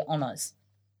comedy honors.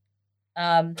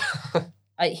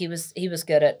 He was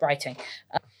good at writing.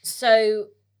 So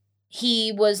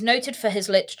he was noted for his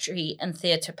literary and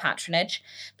theatre patronage.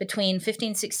 Between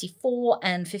 1564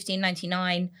 and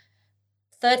 1599,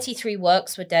 33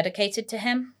 works were dedicated to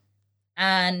him,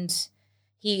 and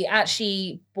he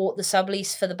actually bought the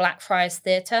sublease for the Blackfriars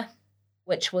Theatre,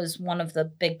 which was one of the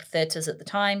big theatres at the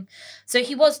time. So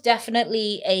he was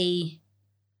definitely a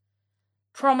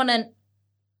prominent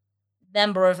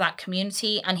member of that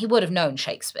community, and he would have known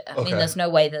Shakespeare. I mean, there's no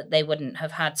way that they wouldn't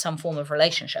have had some form of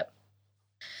relationship.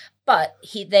 But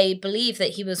they believe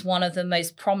that he was one of the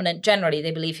most prominent, generally,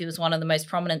 they believe he was one of the most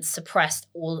prominent suppressed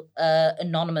or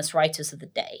anonymous writers of the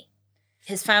day.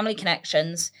 His family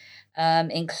connections,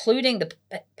 including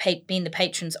being the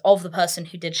patrons of the person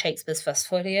who did Shakespeare's first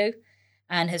folio,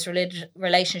 and his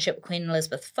relationship with Queen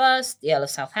Elizabeth I, the Earl of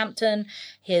Southampton,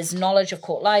 his knowledge of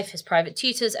court life, his private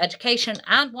tutors, education,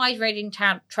 and wide-ranging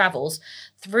travels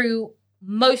through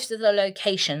most of the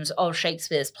locations of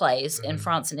Shakespeare's plays in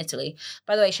France and Italy.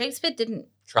 By the way, Shakespeare didn't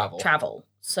travel.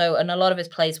 So, and a lot of his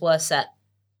plays were set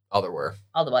other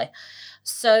way.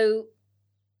 So,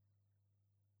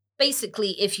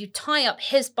 basically, if you tie up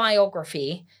his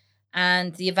biography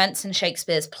and the events in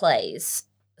Shakespeare's plays,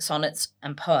 sonnets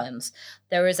and poems,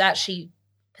 there is actually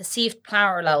perceived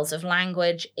parallels of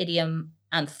language, idiom,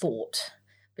 and thought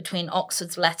between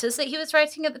Oxford's letters that he was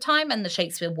writing at the time and the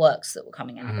Shakespeare works that were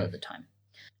coming out at the time.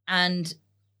 And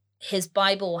his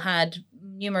Bible had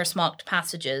numerous marked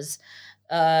passages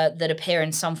that appear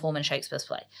in some form in Shakespeare's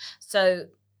play. So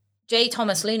J.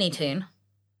 Thomas Looney Tune,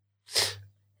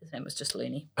 his name was just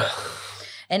Looney,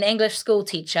 an English school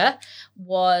teacher,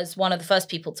 was one of the first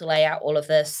people to lay out all of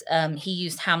this. He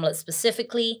used Hamlet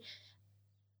specifically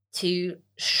to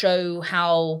show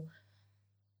how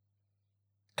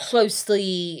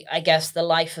closely, I guess, the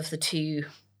life of the two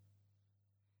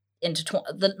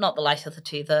not the life of the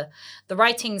two, the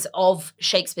writings of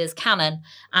Shakespeare's canon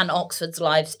and Oxford's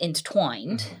lives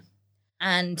intertwined. Mm-hmm.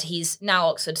 And now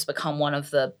Oxford's become one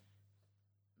of the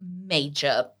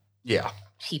major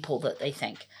people that they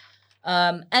think.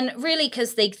 And really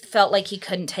because they felt like he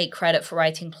couldn't take credit for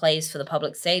writing plays for the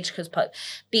public stage, because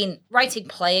being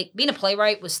a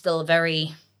playwright was still a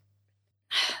very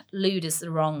lewd is the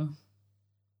wrong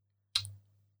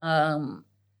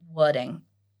wording.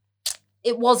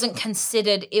 It wasn't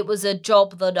considered, it was a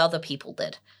job that other people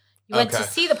did. You went to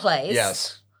see the plays.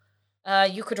 Yes.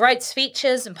 You could write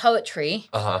speeches and poetry.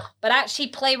 Uh-huh. But actually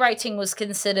playwriting was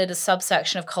considered a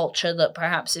subsection of culture that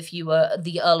perhaps if you were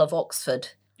the Earl of Oxford,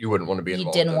 you wouldn't want to be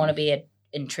involved You didn't want to be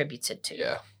attributed to.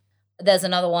 Yeah. There's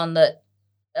another one that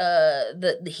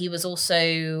he was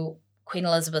also Queen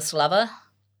Elizabeth's lover.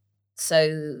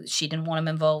 So she didn't want him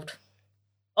involved.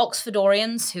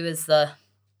 Oxfordorians, who is the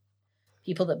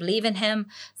people that believe in him,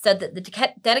 said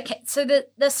that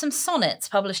there's some sonnets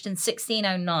published in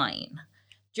 1609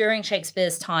 during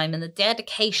Shakespeare's time, and the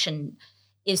dedication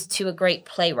is to a great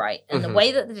playwright. And the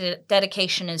way that the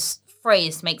dedication is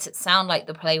phrased makes it sound like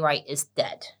the playwright is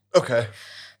dead. Okay.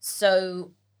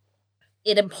 So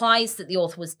it implies that the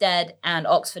author was dead, and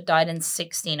Oxford died in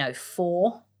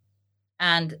 1604.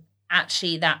 And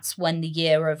actually that's when the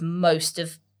year of most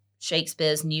of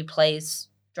Shakespeare's new plays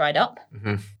dried up.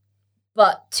 Mm-hmm.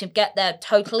 But to get there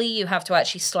totally, you have to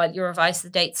actually slightly revise the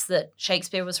dates that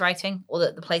Shakespeare was writing or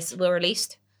that the plays were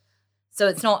released. So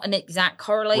it's not an exact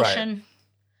correlation. Right.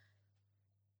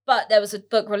 But there was a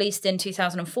book released in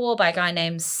 2004 by a guy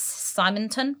named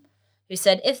Simonton, who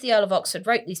said, if the Earl of Oxford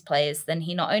wrote these plays, then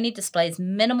he not only displays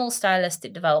minimal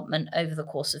stylistic development over the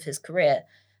course of his career,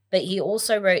 but he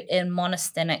also wrote in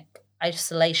monastic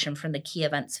isolation from the key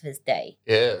events of his day.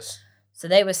 Yes. So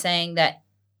they were saying that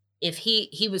if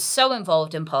he was so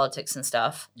involved in politics and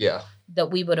stuff,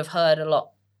 that we would have heard a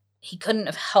lot. He couldn't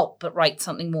have helped but write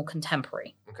something more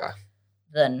contemporary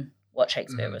than what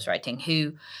Shakespeare was writing,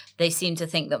 who they seem to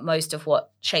think that most of what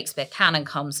Shakespeare canon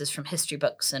comes is from history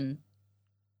books and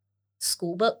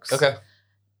school books. Okay.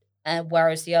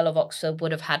 Whereas the Earl of Oxford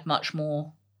would have had much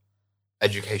more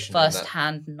education,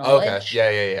 first-hand knowledge.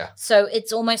 Okay, yeah. So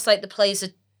it's almost like the plays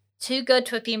are too good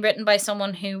to have been written by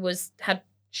someone who had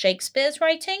Shakespeare's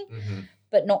writing,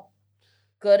 but not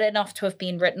good enough to have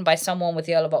been written by someone with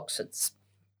the Earl of Oxford's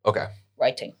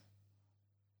writing.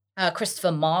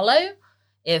 Christopher Marlowe,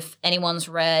 if anyone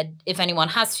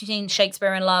has seen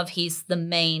Shakespeare in Love, he's the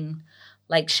main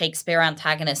Shakespeare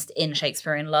antagonist in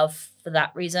Shakespeare in Love for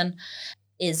that reason,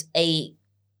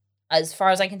 as far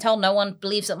as I can tell, no one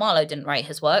believes that Marlowe didn't write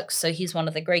his works, so he's one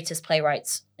of the greatest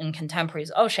playwrights and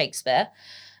contemporaries of Shakespeare.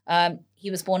 He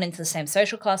was born into the same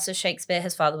social class as Shakespeare.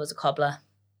 His father was a cobbler.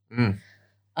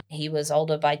 He was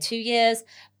older by 2 years,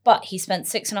 but he spent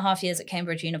 6.5 years at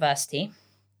Cambridge University.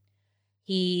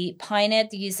 He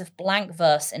pioneered the use of blank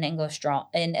verse in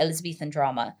in Elizabethan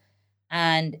drama,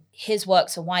 and his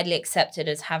works are widely accepted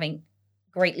as having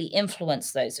greatly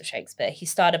influenced those of Shakespeare. He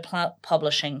started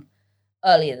publishing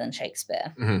earlier than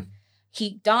Shakespeare.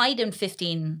 He died in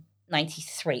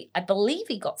 1593. I believe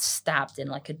he got stabbed in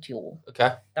a duel.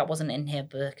 Okay. That wasn't in here,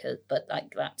 but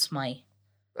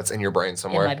that's in your brain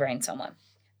somewhere. In my brain somewhere.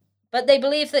 But they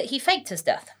believe that he faked his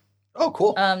death. Oh,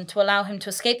 cool. To allow him to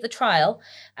escape the trial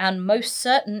and most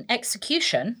certain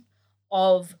execution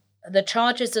of the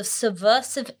charges of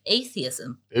subversive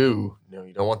atheism. Ooh, no,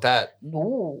 you don't want that.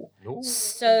 No.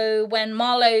 So when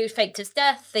Marlowe faked his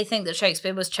death, they think that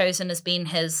Shakespeare was chosen as being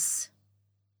his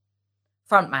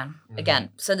frontman again.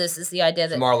 So this is the idea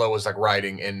that Marlowe was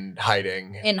writing in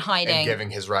hiding. And giving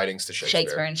his writings to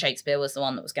Shakespeare. And Shakespeare was the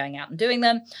one that was going out and doing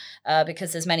them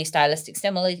because there's many stylistic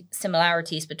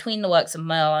similarities between the works of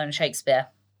Marlowe and Shakespeare.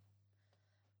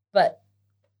 But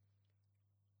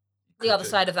the other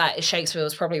side of that is Shakespeare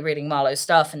was probably reading Marlowe's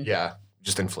stuff. And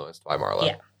just influenced by Marlowe.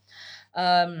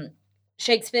 Yeah.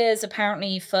 Shakespeare's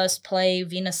apparently first play,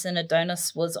 Venus and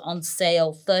Adonis, was on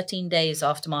sale 13 days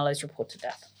after Marlowe's reported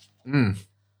death.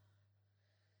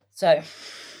 So,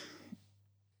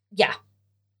 yeah.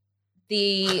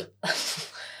 There's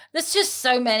just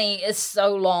so many, it's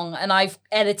so long, and I've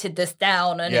edited this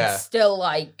down, and it's still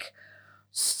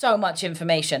so much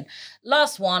information.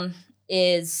 Last one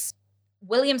is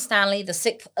William Stanley, the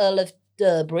 6th Earl of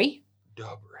Derby,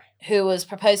 who was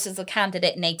proposed as a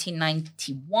candidate in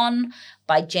 1891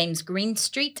 by James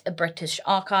Greenstreet of British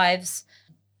Archives.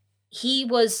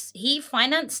 He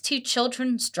financed 2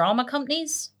 children's drama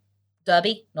companies.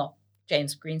 Derby, not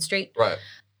James Greenstreet. Right.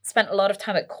 Spent a lot of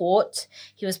time at court.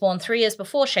 He was born 3 years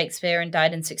before Shakespeare and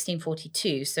died in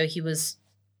 1642. So he was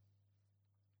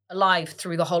alive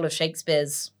through the whole of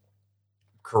Shakespeare's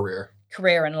career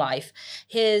and life.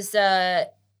 His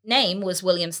name was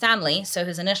William Stanley, so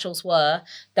his initials were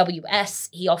W.S.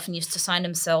 He often used to sign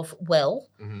himself Will,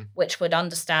 which would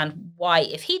understand why,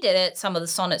 if he did it, some of the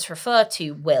sonnets refer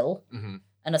to Will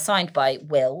and are signed by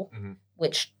Will,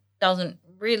 which doesn't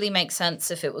really make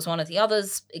sense if it was one of the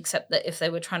others, except that if they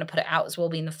were trying to put it out as Will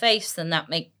be in the face, then that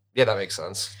makes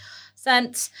sense.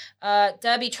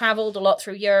 Derby traveled a lot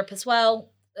through Europe as well,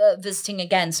 visiting,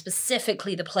 again,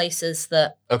 specifically the places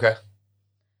that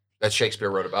Shakespeare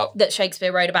wrote about.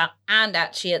 And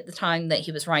actually at the time that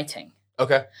he was writing.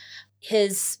 Okay.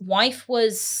 His wife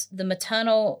was the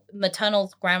maternal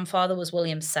grandfather was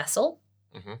William Cecil,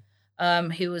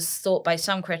 who was thought by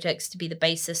some critics to be the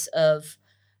basis of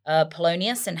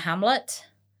Polonius in Hamlet,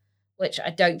 which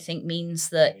I don't think means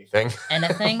that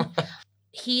anything.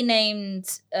 He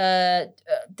named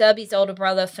Derby's older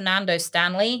brother, Fernando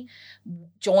Stanley,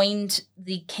 joined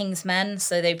the King's Men,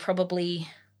 so they probably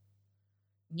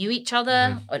knew each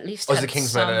other, or at least was the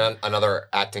King's Men another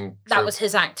acting troupe? That was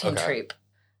his acting troupe.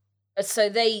 So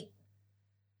they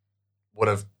would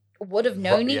have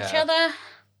known each other.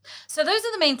 So those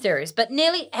are the main theories, but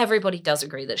nearly everybody does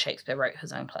agree that Shakespeare wrote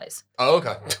his own plays. Oh,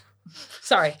 okay.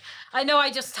 Sorry. I know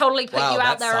I just totally put you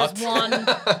out there as one.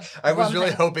 I was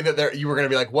really hoping that you were going to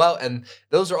be like, well, and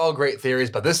those are all great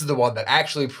theories, but this is the one that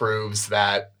actually proves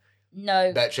that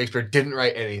that Shakespeare didn't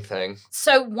write anything.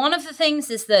 So one of the things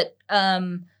is that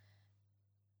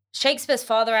Shakespeare's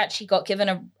father actually got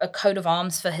given a coat of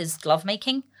arms for his glove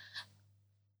making.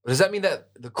 Does that mean that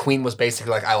the Queen was basically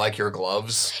like, I like your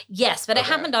gloves? Yes, but it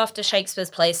happened after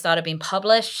Shakespeare's plays started being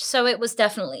published, so it was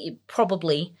definitely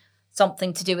probably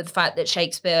something to do with the fact that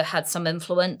Shakespeare had some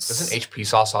influence. Doesn't H.P.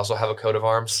 Sauce also have a coat of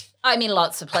arms? I mean,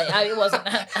 lots of plays. It wasn't.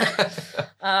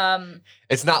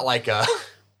 It's not like a...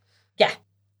 Yeah.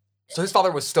 So his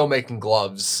father was still making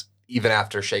gloves even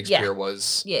after Shakespeare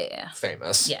was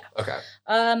famous. Yeah. Okay.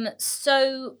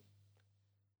 So...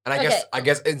 And I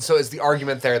guess, and so is the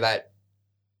argument there that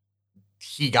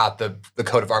he got the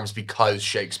coat of arms because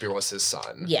Shakespeare was his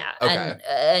son. Yeah. Okay.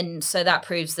 And so that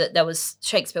proves that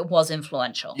Shakespeare was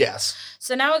influential. Yes.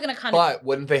 So now we're going to But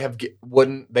wouldn't they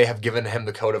have given him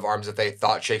the coat of arms if they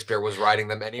thought Shakespeare was writing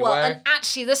them anyway? Well, and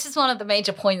actually, this is one of the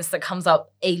major points that comes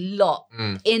up a lot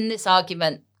in this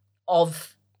argument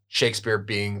of Shakespeare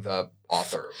being the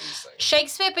author of these things.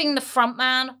 Shakespeare being the front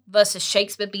man versus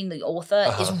Shakespeare being the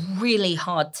author is really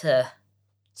hard to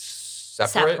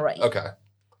separate. Okay.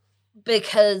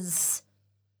 Because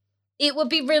it would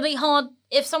be really hard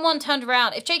if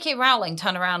J.K. Rowling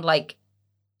turned around like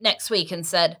next week and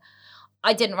said,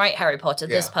 I didn't write Harry Potter,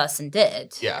 this person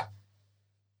did. Yeah.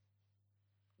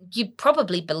 You'd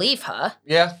probably believe her.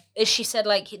 Yeah. If she said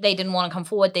like they didn't want to come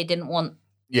forward, they didn't want...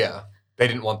 Yeah. They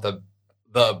didn't want the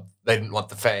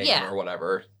fame or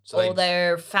whatever. So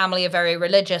their family are very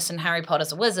religious and Harry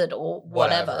Potter's a wizard or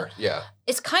whatever. Yeah.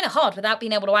 It's kind of hard without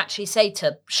being able to actually say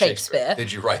to Shakespeare,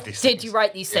 did you write these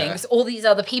things? All these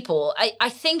other people. I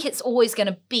think it's always going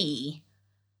to be...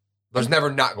 There's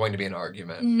never not going to be an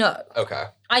argument. No. Okay.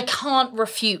 I can't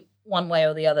refute one way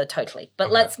or the other totally,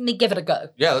 but let me give it a go.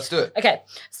 Yeah, let's do it. Okay.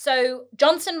 So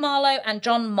Johnson Marlowe and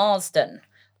John Marsden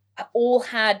all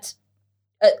had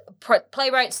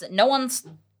playwrights that no one's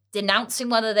denouncing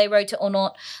whether they wrote it or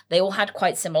not. They all had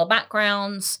quite similar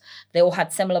backgrounds. They all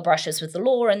had similar brushes with the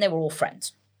law, and they were all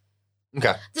friends.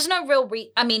 Okay. There's no real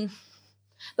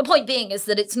the point being is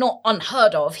that it's not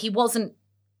unheard of. He wasn't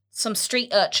some street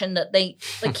urchin that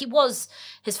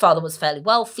his father was fairly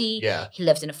wealthy. Yeah. He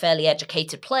lived in a fairly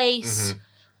educated place. Mm-hmm.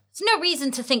 There's no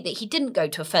reason to think that he didn't go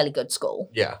to a fairly good school.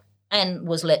 Yeah. And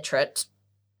was literate.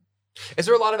 Is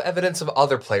there a lot of evidence of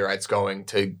other playwrights going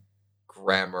to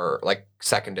grammar, like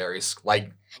secondaries?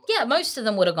 Yeah, most of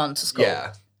them would have gone to school.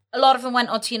 Yeah. A lot of them went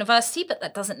on to university, but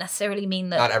that doesn't necessarily mean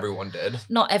that... Not everyone did.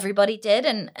 Not everybody did.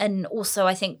 And also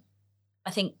I think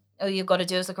all you've got to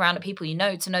do is look around at people you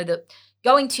know to know that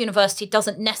going to university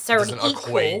doesn't necessarily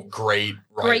equal great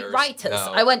writers.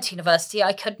 No. I went to university.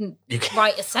 I couldn't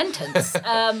write a sentence.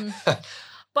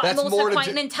 But I'm also quite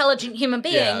an intelligent human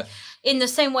being in the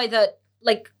same way that,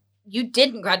 you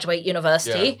didn't graduate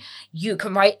university. Yeah. You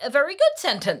can write a very good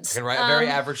sentence. You can write a very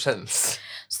average sentence.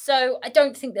 So I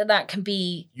don't think that can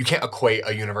be... You can't equate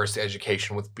a university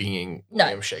education with being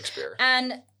William Shakespeare.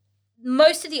 And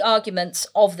most of the arguments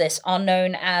of this are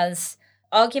known as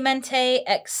argumente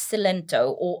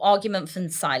excellento, or argument from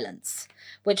silence,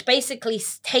 which basically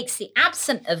takes the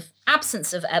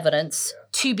absence of evidence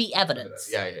to be evidence.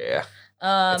 Yeah.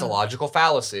 It's a logical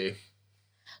fallacy.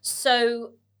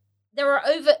 So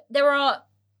there are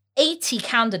 80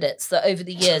 candidates that over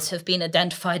the years have been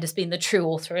identified as being the true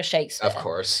author of Shakespeare. Of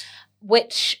course.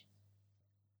 Which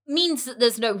means that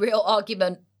there's no real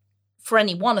argument for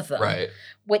any one of them. Right.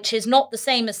 Which is not the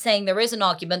same as saying there is an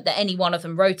argument that any one of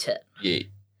them wrote it. Yeah.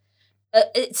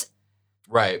 It's...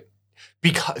 Right.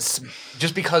 Because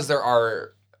there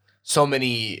are so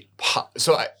many...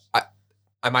 So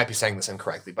I might be saying this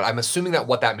incorrectly, but I'm assuming that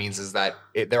what that means is that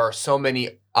there are so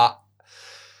many...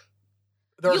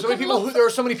 There are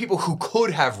so many people who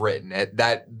could have written it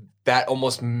that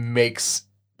almost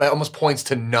points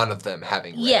to none of them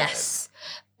having written it.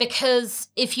 Because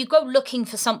if you go looking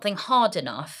for something hard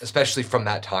enough, especially from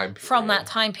that time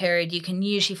period, you can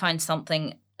usually find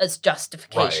something as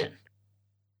justification.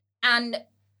 Right. And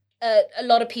a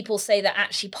lot of people say that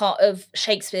actually part of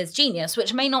Shakespeare's genius,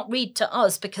 which may not read to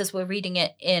us because we're reading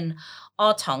it in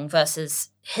our tongue versus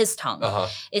his tongue,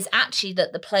 is actually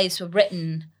that the plays were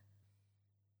written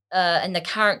and the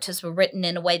characters were written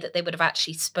in a way that they would have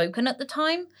actually spoken at the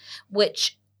time,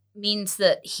 which means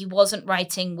that he wasn't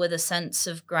writing with a sense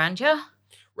of grandeur.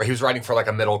 Right, he was writing for like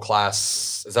a middle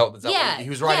class. Is that what he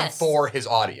was writing for his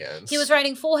audience? He was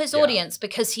writing for his audience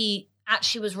because he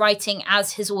actually was writing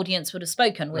as his audience would have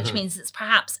spoken, which means it's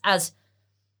perhaps as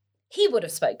he would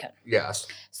have spoken. Yes.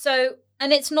 So,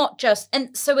 and it's not just,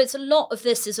 and so it's a lot of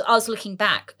this is us looking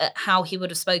back at how he would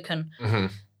have spoken.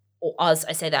 Or us,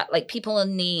 I say that, like people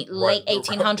in the late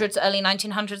 1800s, early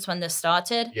 1900s when this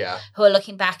started, who are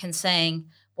looking back and saying,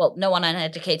 well, no one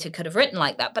uneducated could have written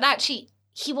like that. But actually,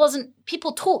 he wasn't,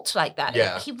 people talked like that.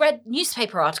 Yeah. He read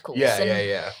newspaper articles.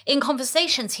 In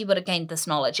conversations, he would have gained this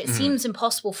knowledge. It seems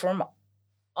impossible from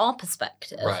our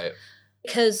perspective. Right.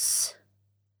 But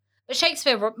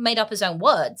Shakespeare made up his own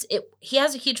words. He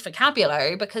has a huge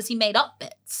vocabulary because he made up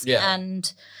bits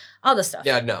and other stuff.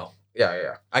 Yeah, no.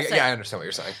 Yeah. I understand what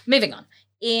you're saying. Moving on.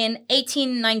 In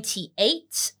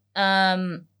 1898,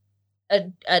 a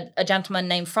gentleman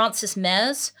named Francis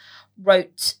Meres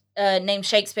wrote, named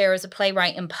Shakespeare as a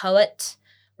playwright and poet,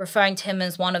 referring to him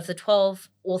as one of the 12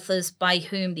 authors by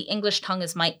whom the English tongue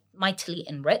is mightily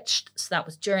enriched. So that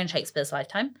was during Shakespeare's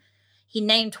lifetime. He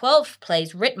named 12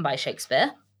 plays written by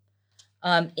Shakespeare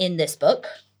in this book.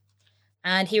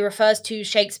 And he refers to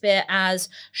Shakespeare as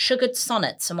sugared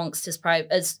sonnets amongst his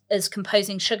as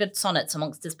composing sugared sonnets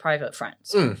amongst his private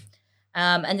friends.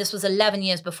 And this was 11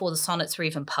 years before the sonnets were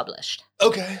even published.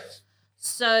 Okay.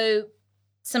 So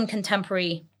some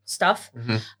contemporary stuff.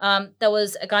 There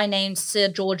was a guy named Sir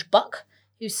George Buck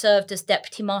who served as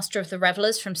deputy master of the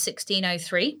revellers from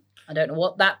 1603. I don't know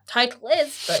what that title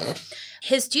is, but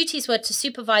his duties were to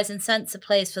supervise and censor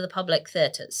plays for the public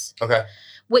theatres. Okay.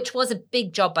 Which was a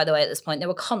big job, by the way, at this point. They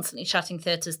were constantly shutting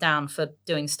theatres down for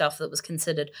doing stuff that was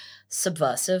considered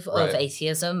subversive of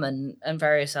atheism and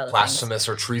various other blasphemous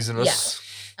or treasonous.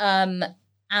 Yeah.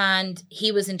 And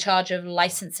he was in charge of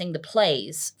licensing the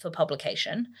plays for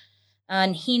publication.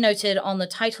 And he noted on the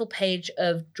title page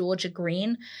of Georgia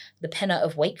Green, The Pinner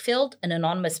of Wakefield, an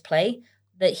anonymous play,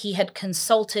 that he had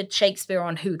consulted Shakespeare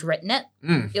on who'd written it.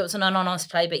 It was an anonymous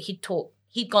play, but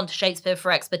he'd gone to Shakespeare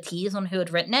for expertise on who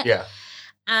had written it. Yeah.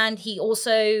 And he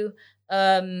also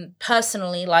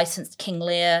personally licensed King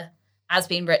Lear as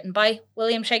being written by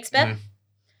William Shakespeare.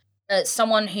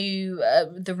 Someone who,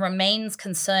 the remains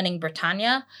concerning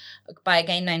Britannia by a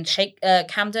guy named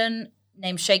Camden,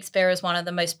 named Shakespeare as one of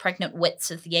the most pregnant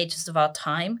wits of the ages of our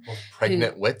time. Well,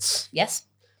 pregnant wits? Yes.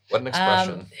 What an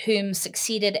expression. Whom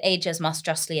succeeded ages must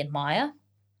justly admire.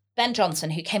 Ben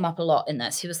Jonson, who came up a lot in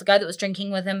this. He was the guy that was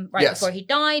drinking with him before he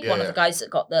died. One of the guys that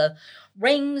got the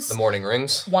rings. The morning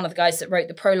rings. One of the guys that wrote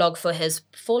the prologue for his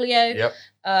folio.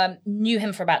 Knew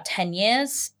him for about 10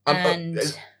 years. I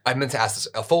meant to ask this.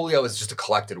 A folio is just a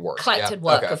collected work. Collected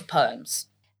work of poems.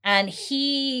 And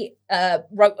he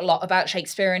wrote a lot about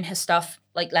Shakespeare in his stuff,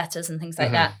 like letters and things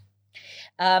like that.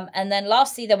 And then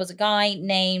lastly, there was a guy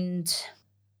named...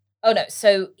 Oh, no.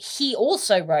 So he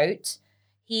also wrote...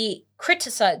 He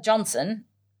criticized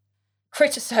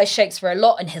Shakespeare a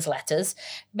lot in his letters,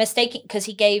 mistaking because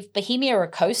he gave Bohemia a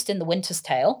coast in The Winter's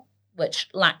Tale, which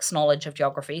lacks knowledge of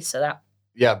geography. So that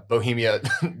Bohemia,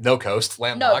 no coast,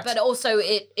 landlocked. No, but also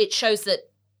it shows that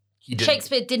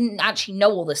Shakespeare didn't actually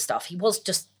know all this stuff. He was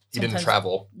just he didn't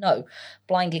travel. No,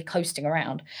 blindly coasting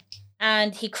around.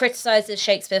 And he criticizes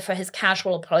Shakespeare for his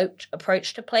casual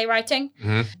approach to playwriting.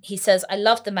 Mm-hmm. He says, I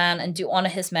love the man and do honor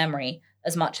his memory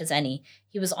as much as any.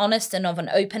 He was honest and of an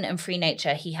open and free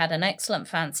nature. He had an excellent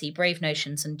fancy, brave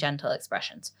notions, and gentle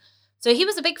expressions. So he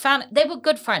was a big fan. They were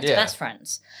good friends, best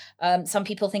friends. Some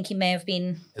people think he may have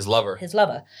been his lover.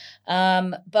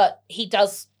 But he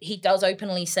does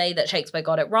openly say that Shakespeare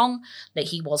got it wrong, that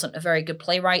he wasn't a very good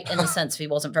playwright in the sense of he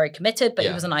wasn't very committed, but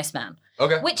he was a nice man.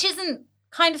 Okay. Which isn't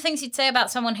kind of things you'd say about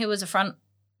someone who was a front.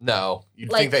 No.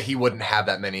 You'd think that he wouldn't have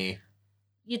that many.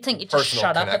 You'd think you'd just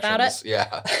shut up about it.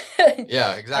 Yeah.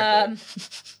 Yeah, exactly.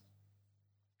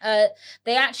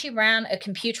 They actually ran a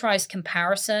computerized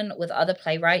comparison with other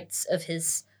playwrights of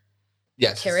his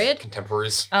period.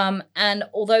 Contemporaries. And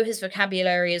although his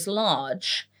vocabulary is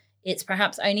large, it's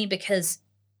perhaps only because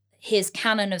his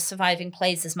canon of surviving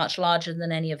plays is much larger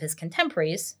than any of his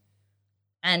contemporaries.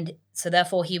 And so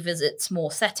therefore he visits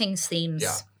more settings, themes.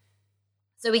 Yeah.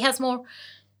 So he has more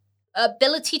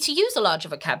ability to use a larger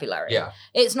vocabulary. Yeah.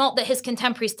 It's not that his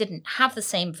contemporaries didn't have the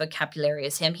same vocabulary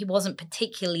as him. He wasn't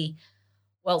particularly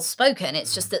well spoken.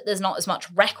 It's just that there's not as much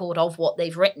record of what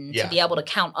they've written to be able to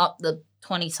count up the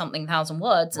 20-something thousand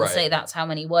words and say that's how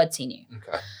many words he knew.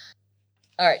 Okay.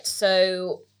 All right.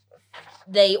 So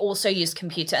they also use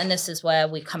computer, and this is where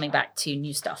we're coming back to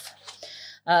new stuff.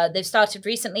 They've started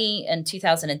recently in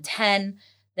 2010.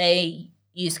 They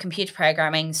used computer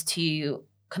programming to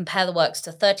compare the works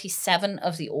to 37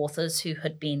 of the authors who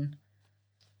had been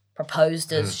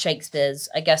proposed as Shakespeare's.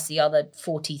 I guess the other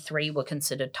 43 were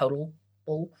considered total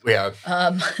bull. Yeah.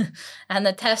 And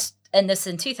the test, and this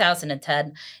in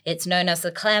 2010, it's known as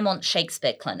the Claremont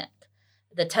Shakespeare Clinic.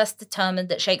 The test determined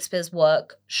that Shakespeare's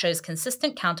work shows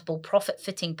consistent, countable,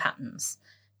 profit-fitting patterns,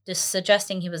 just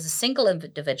suggesting he was a single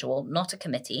individual, not a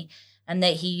committee, and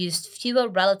that he used fewer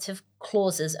relative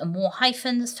clauses and more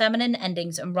hyphens, feminine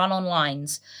endings, and run-on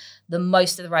lines than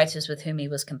most of the writers with whom he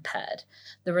was compared.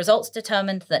 The results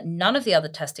determined that none of the other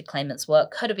tested claimants'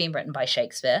 work could have been written by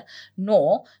Shakespeare,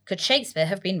 nor could Shakespeare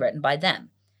have been written by them,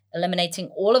 eliminating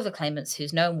all of the claimants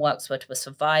whose known works were to have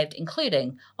survived,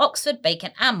 including Oxford,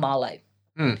 Bacon, and Marlowe,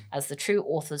 as the true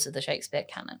authors of the Shakespeare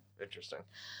canon. Interesting.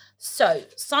 So,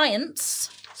 Science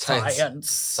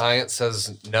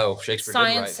says no, Shakespeare did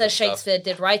write it. Science says Shakespeare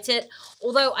did write it.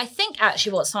 Although I think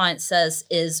actually what science says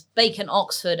is Bacon,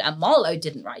 Oxford, and Marlowe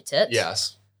didn't write it.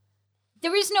 Yes.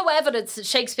 There is no evidence that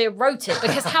Shakespeare wrote it,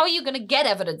 because how are you going to get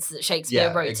evidence that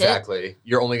Shakespeare wrote it? Exactly.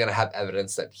 You're only going to have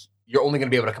evidence that you're only going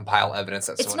to be able to compile evidence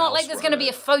that it's not like there's going to be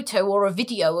a photo or a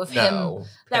video of him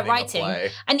that writing.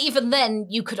 And even then,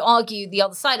 you could argue the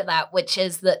other side of that, which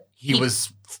is that he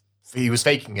was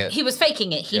faking it. He was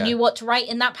faking it. He knew what to write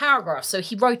in that paragraph, so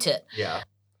he wrote it. Yeah.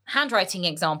 Handwriting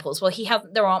examples. Well,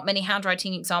 there aren't many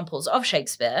handwriting examples of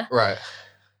Shakespeare. Right.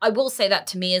 I will say that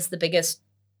to me is the biggest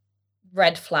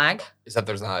red flag. Is that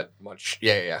there's not much.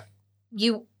 Yeah.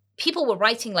 People were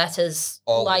writing letters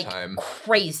all like the time.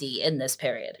 Crazy in this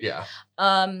period. Yeah.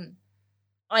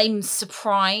 I'm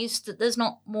surprised that there's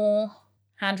not more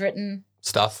handwritten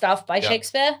stuff by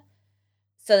Shakespeare.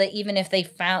 So that even if they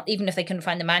couldn't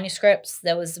find the manuscripts,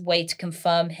 there was a way to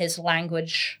confirm his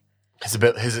language. His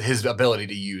ability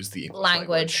to use the English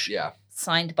language. Yeah.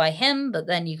 Signed by him, but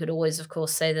then you could always, of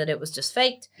course, say that it was just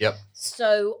faked. Yep.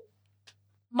 So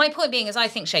my point being is I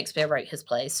think Shakespeare wrote his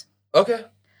plays. Okay.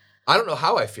 I don't know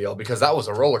how I feel, because that was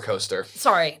a roller coaster.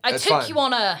 Sorry. I took you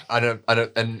on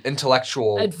an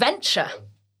intellectual adventure.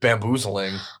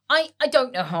 Bamboozling. I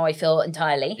don't know how I feel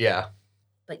entirely. Yeah.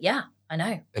 But yeah, I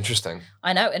know. Interesting.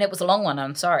 I know, and it was a long one,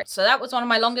 I'm sorry. So that was one of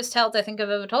my longest tales I think I've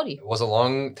ever told you. It was a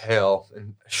long tale,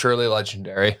 and surely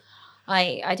legendary.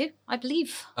 I do. I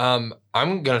believe. I'm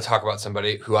going to talk about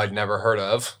somebody who I'd never heard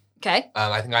of. Okay.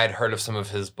 I think I had heard of some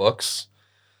of his books.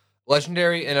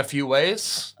 Legendary in a few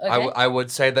ways. Okay. I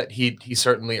would say that he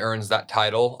certainly earns that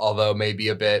title, although maybe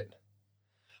a bit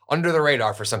under the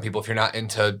radar for some people if you're not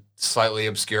into slightly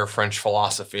obscure French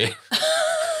philosophy.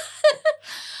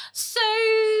 So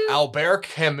Albert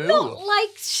Camus. Not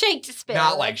like Shakespeare.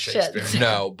 Not like Shakespeare,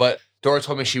 no. But Dora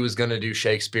told me she was going to do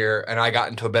Shakespeare, and I got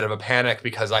into a bit of a panic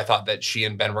because I thought that she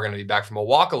and Ben were going to be back from a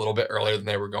walk a little bit earlier than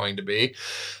they were going to be.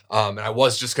 And I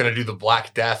was just going to do the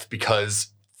Black Death because...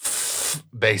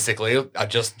 basically,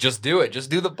 just do it. Just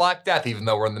do the Black Death, even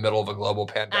though we're in the middle of a global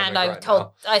pandemic. And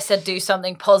I said do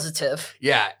something positive.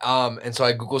 Yeah. And so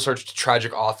I Google searched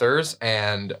tragic authors,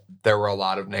 and there were a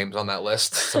lot of names on that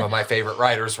list. Some of my favorite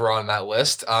writers were on that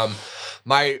list.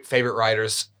 My favorite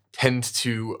writers tend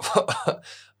to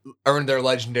earn their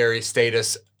legendary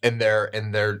status in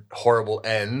their horrible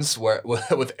ends,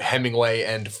 with Hemingway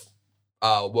and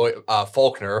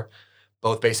Faulkner.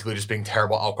 both basically just being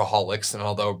terrible alcoholics, and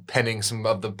although penning some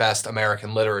of the best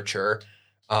American literature.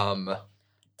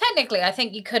 Technically, I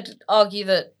think you could argue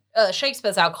that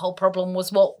Shakespeare's alcohol problem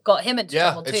was what got him into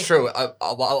trouble, too. Yeah, it's true.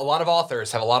 A lot of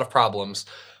authors have a lot of problems.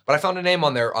 But I found a name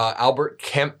on there, Albert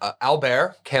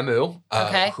Camus,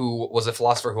 who was a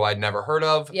philosopher who I'd never heard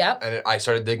of. Yeah. And I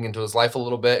started digging into his life a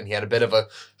little bit, and he had a bit of a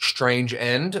strange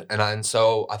end. And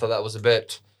so I thought that was a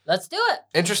bit... Let's do it.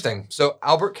 Interesting. So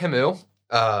Albert Camus,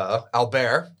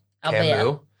 Albert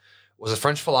Camus, was a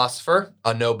French philosopher,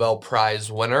 a Nobel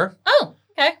Prize winner. Oh,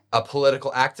 okay. A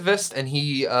political activist, and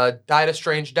he died a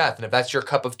strange death. And if that's your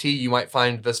cup of tea, you might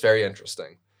find this very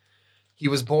interesting. He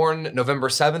was born November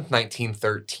 7th,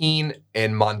 1913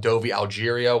 in Mondovi,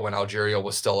 Algeria, when Algeria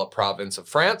was still a province of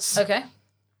France. Okay.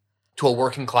 To a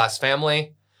working class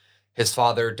family. His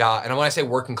father died, and when I say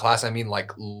working class, I mean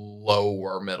like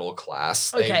lower middle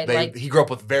class. Okay. He grew up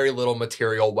with very little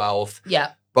material wealth.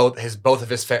 Yeah. Both of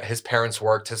his parents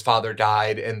worked. His father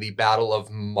died in the Battle of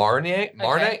Marne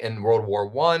in World War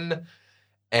I,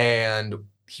 and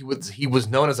he was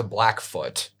known as a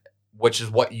Blackfoot, which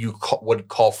is what you would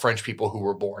call French people who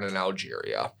were born in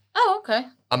Algeria. Oh, okay.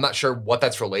 I'm not sure what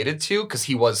that's related to because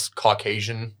he was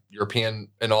Caucasian, European,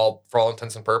 for all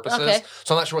intents and purposes. Okay.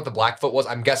 So I'm not sure what the Blackfoot was.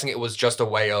 I'm guessing it was just a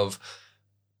way of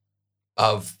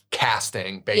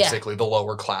casting, basically, the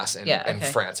lower class in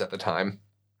France at the time.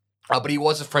 But he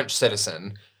was a French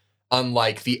citizen,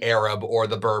 unlike the Arab or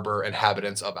the Berber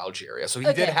inhabitants of Algeria. So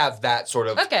he did have that sort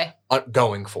of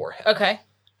going for him. Okay.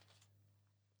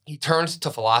 He turned to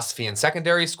philosophy in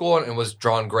secondary school and was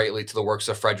drawn greatly to the works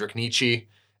of Friedrich Nietzsche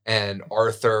and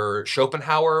Arthur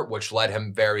Schopenhauer, which led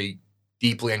him very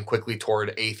deeply and quickly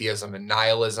toward atheism and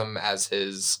nihilism as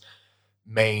his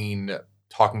main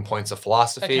talking points of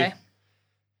philosophy. Okay.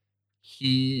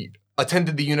 He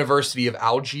attended the University of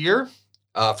Algiers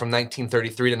from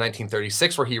 1933 to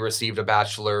 1936, where he received a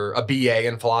BA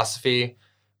in philosophy,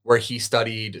 where he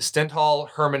studied Stendhal,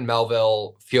 Herman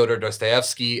Melville, Fyodor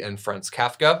Dostoevsky, and Franz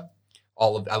Kafka. I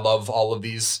love all of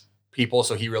these people,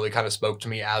 so he really kind of spoke to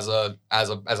me as a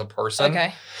person.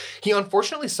 Okay. He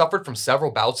unfortunately suffered from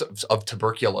several bouts of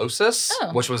tuberculosis,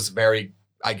 which was very,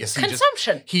 I guess,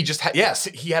 consumption. He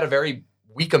had a very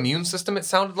weak immune system, it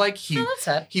sounded like. That's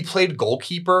sad. He played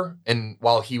goalkeeper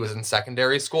while he was in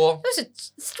secondary school. There's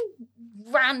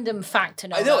a random fact to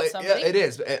know. I know about somebody. it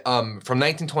is. From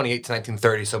 1928 to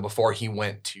 1930, so before he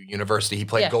went to university, he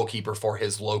played goalkeeper for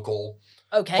his local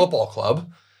football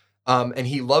club. And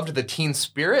he loved the team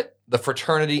spirit, the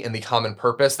fraternity, and the common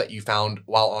purpose that you found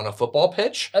while on a football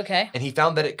pitch. Okay. And he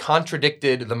found that it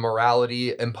contradicted the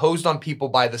morality imposed on people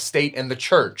by the state and the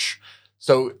church.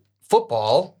 So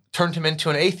football turned him into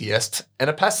an atheist and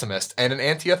a pessimist and an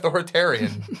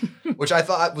anti-authoritarian, which I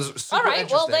thought was super all right,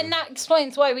 interesting. well, then that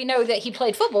explains why we know that he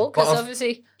played football, because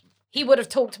obviously he would have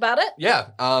talked about it.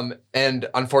 Yeah, and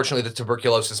unfortunately the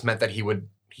tuberculosis meant that he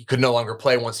could no longer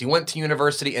play once he went to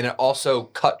university, and it also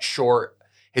cut short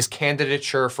his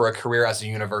candidature for a career as a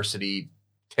university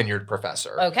tenured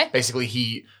professor. Okay.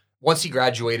 Basically, once he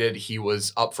graduated, he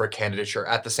was up for a candidature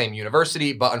at the same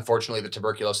university, but unfortunately the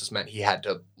tuberculosis meant he had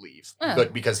to leave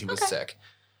because he was sick.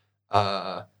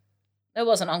 It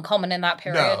wasn't uncommon in that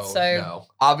period. No.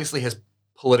 Obviously, his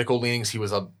political leanings, he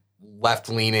was a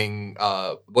left-leaning,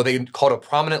 what they called a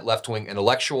prominent left-wing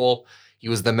intellectual. He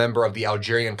was the member of the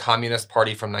Algerian Communist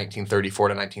Party from 1934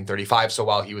 to 1935, so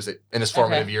while he was in his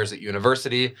formative years at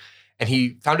university. And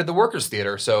he founded the Workers'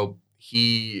 Theatre, so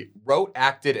he wrote,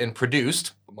 acted, and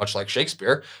produced, much like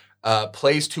Shakespeare,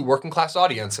 plays to working-class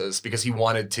audiences because he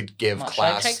wanted to give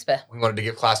class. Like Shakespeare. He wanted to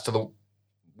give class to the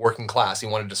working class. He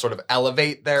wanted to sort of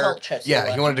elevate their culture.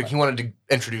 Yeah, he wanted to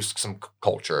introduce some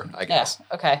culture, I guess.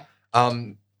 Yeah.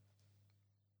 Okay.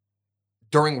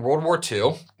 During World War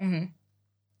II,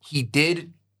 he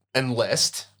did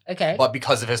enlist. Okay. But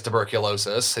because of his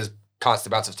tuberculosis, his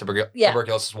constant bouts of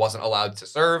tuberculosis wasn't allowed to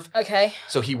serve. Okay.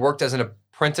 So he worked as an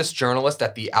apprentice journalist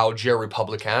at the Alger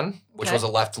Republican, which was a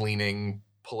left-leaning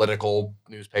political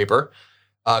newspaper.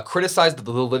 Criticized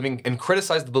the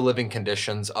living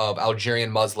conditions of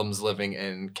Algerian Muslims living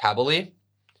in Kabylie.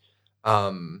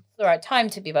 The right time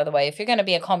to be, by the way, if you're going to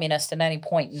be a communist at any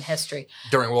point in history.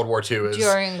 During World War II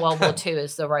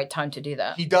is the right time to do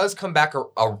that. He does come back,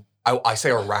 I say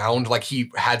around, like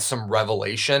he had some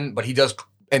revelation, but he does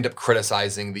end up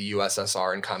criticizing the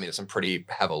USSR and communism pretty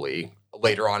heavily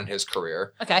later on in his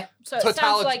career. Okay. So it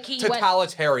sounds like he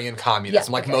totalitarian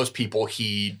communism. Most people,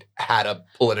 he had a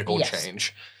political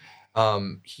change.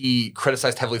 He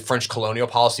criticized heavily French colonial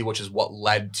policy, which is what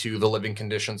led to the living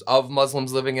conditions of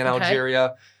Muslims living in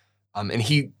Algeria. And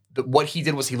he what he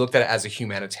did was he looked at it as a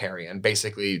humanitarian,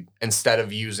 basically, instead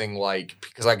of using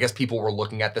because I guess people were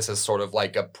looking at this as sort of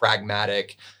like a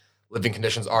pragmatic, living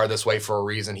conditions are this way for a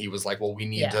reason. He was like, well, we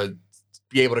need to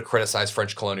be able to criticize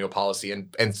French colonial policy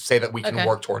and say that we can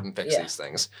work toward and fix these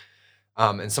things.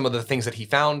 And some of the things that he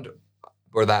found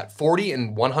were that 40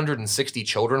 and 160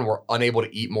 children were unable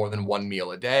to eat more than one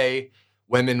meal a day.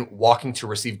 Women walking to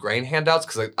receive grain handouts,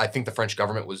 because I think the French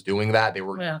government was doing that. They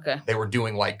were they were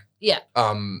doing what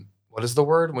is the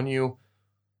word when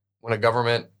a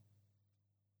government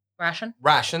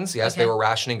rations? Yes, they were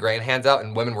rationing grain handout,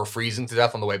 and women were freezing to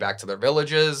death on the way back to their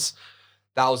villages.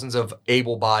 Thousands of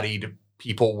able-bodied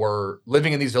people were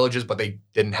living in these villages, but they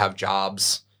didn't have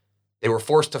jobs. They were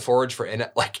forced to forage for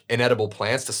inedible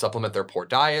plants to supplement their poor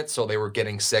diet, so they were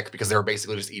getting sick because they were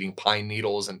basically just eating pine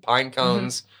needles and pine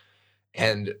cones.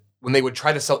 And when they would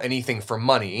try to sell anything for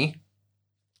money,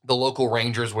 the local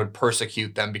rangers would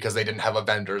persecute them because they didn't have a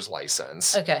vendor's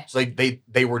license. Okay. So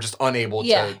they were just unable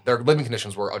to, their living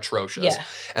conditions were atrocious. Yeah.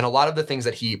 And a lot of the things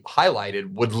that he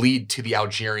highlighted would lead to the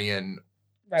Algerian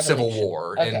Civil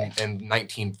War in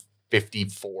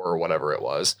 1954 or whatever it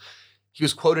was. He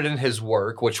was quoted in his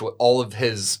work, which all of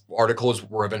his articles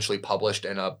were eventually published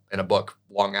in a book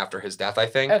long after his death, I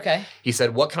think. Okay. He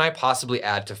said, "What can I possibly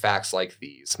add to facts like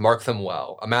these? Mark them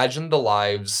well. Imagine the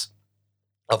lives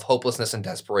of hopelessness and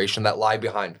desperation that lie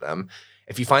behind them.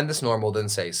 If you find this normal, then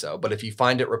say so. But if you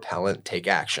find it repellent, take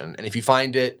action. And if you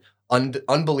find it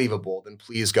unbelievable, then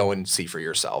please go and see for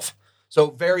yourself." So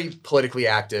very politically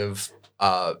active,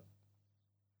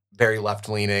 very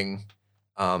left-leaning.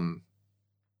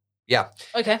 Yeah.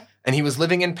 Okay. And he was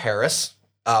living in Paris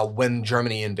when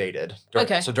Germany invaded.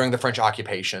 So during the French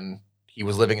occupation, he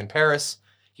was living in Paris.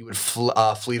 He would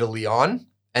flee to Lyon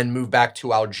and move back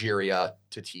to Algeria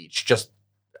to teach, just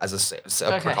as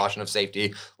a precaution of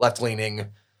safety. Left-leaning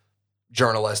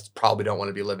journalists probably don't want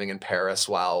to be living in Paris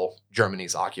while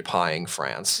Germany's occupying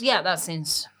France. Yeah, that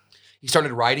seems... He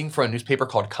started writing for a newspaper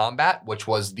called Combat, which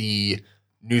was the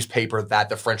newspaper that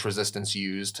the French resistance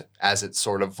used as its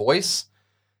sort of voice.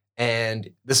 And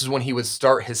this is when he would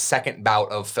start his second bout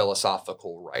of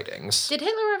philosophical writings. Did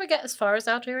Hitler ever get as far as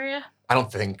Algeria? I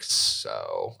don't think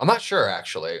so. I'm not sure,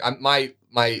 actually.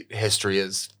 My history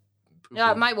is...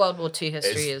 Yeah, my World War II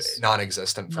history is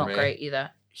non-existent for me. Not great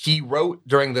either. He wrote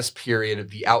during this period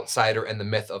The Outsider and the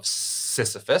Myth of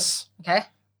Sisyphus. Okay.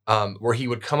 Where he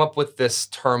would come up with this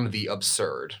term, the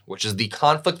absurd, which is the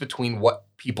conflict between what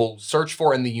people search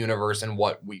for in the universe and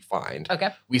what we find. Okay.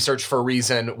 We search for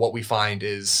reason. What we find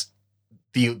is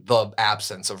the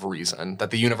absence of reason,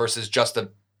 that the universe is just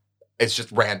it's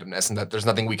just randomness, and that there's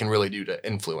nothing we can really do to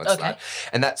influence that.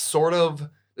 And that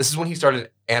this is when he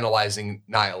started analyzing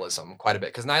nihilism quite a bit,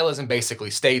 because nihilism basically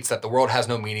states that the world has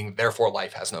no meaning, therefore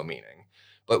life has no meaning.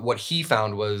 But what he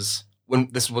found was,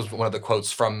 this was one of the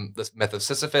quotes from the Myth of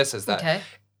Sisyphus, is that,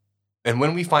 and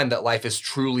when we find that life is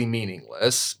truly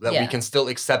meaningless, that we can still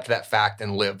accept that fact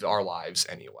and live our lives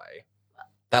anyway.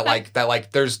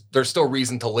 There's still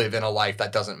reason to live in a life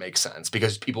that doesn't make sense,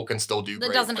 because people can still do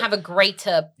that doesn't have a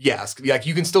greater... Yes, like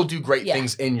you can still do great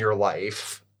things in your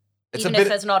life. Even if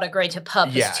there's not a greater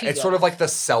purpose to it's sort of like the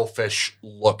selfish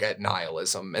look at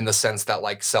nihilism, in the sense that,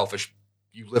 like, selfish,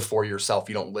 you live for yourself,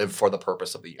 you don't live for the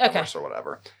purpose of the universe or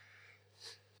whatever.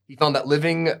 He found that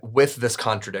living with this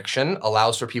contradiction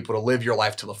allows for people to live your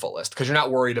life to the fullest, because you're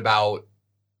not worried about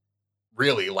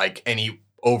really like any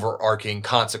overarching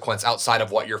consequence outside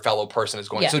of what your fellow person is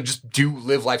going. So just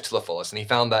live life to the fullest. And he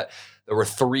found that there were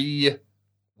 3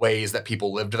 ways that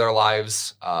people lived their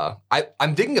lives.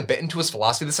 I'm digging a bit into his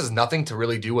philosophy. This has nothing to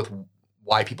really do with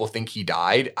why people think he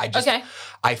died.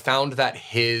 I found that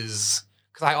because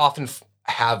I often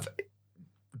have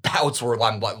bouts where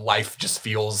life just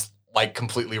feels like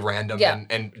completely random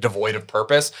and devoid of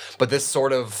purpose. But this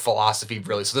sort of philosophy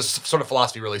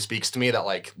really speaks to me, that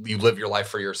like you live your life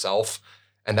for yourself,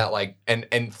 and that like,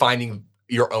 and finding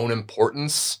your own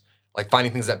importance, like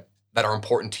finding things that are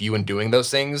important to you and doing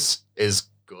those things is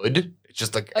good. It's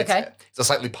just like, it's a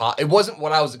slightly, it wasn't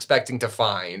what I was expecting to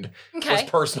find. It was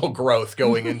personal growth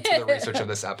going into the research of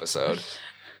this episode.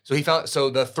 So he found,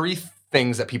 the 3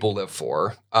 things that people live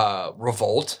for: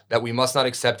 revolt, that we must not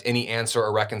accept any answer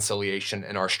or reconciliation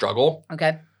in our struggle.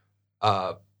 Okay.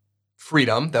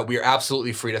 Freedom, that we are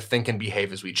absolutely free to think and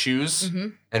behave as we choose. Mm-hmm.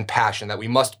 And passion, that we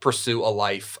must pursue a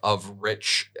life of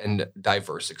rich and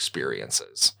diverse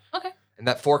experiences. Okay. And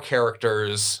that 4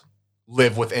 characters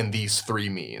live within these 3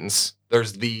 means.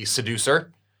 There's the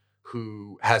seducer,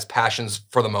 who has passions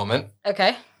for the moment.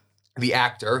 Okay. The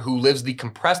actor, who lives the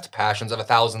compressed passions of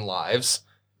 1,000 lives.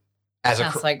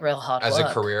 Sounds like real hard as work.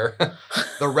 a career.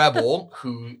 The rebel,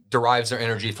 who derives their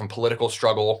energy from political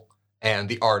struggle, and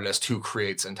the artist, who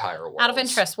creates entire worlds. Out of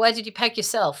interest, where did you peg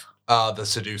yourself? The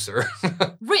seducer.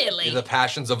 Really? The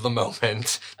passions of the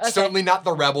moment. Okay. Certainly not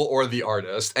the rebel or the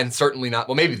artist, and certainly not,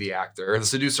 well, maybe the actor, the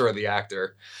seducer or the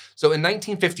actor. So in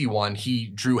 1951, he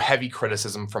drew heavy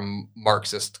criticism from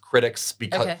Marxist critics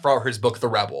for his book, The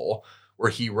Rebel, where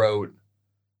he wrote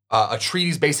a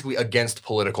treatise basically against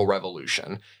political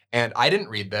revolution. And I didn't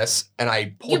read this, and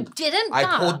I pulled... You didn't?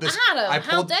 Pulled this... Adam,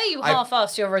 how dare you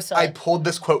half-ass your research? I pulled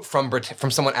this quote from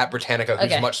someone at Britannica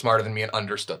who's much smarter than me and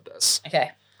understood this.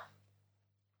 Okay.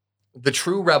 The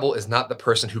true rebel is not the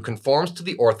person who conforms to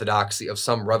the orthodoxy of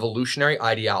some revolutionary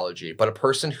ideology, but a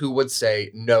person who would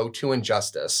say no to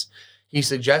injustice. He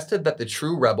suggested that the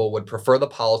true rebel would prefer the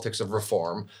politics of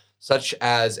reform, such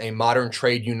as a modern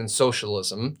trade union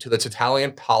socialism, to the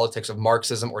totalitarian politics of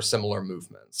Marxism or similar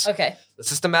movements. Okay. The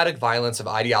systematic violence of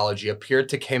ideology appeared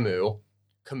to Camus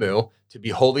to be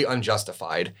wholly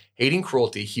unjustified. Hating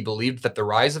cruelty, he believed that the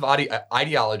rise of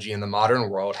ideology in the modern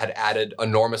world had added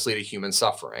enormously to human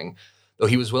suffering. Though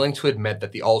he was willing to admit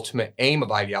that the ultimate aim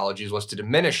of ideologies was to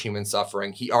diminish human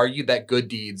suffering, he argued that good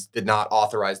deeds did not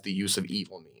authorize the use of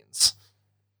evil means.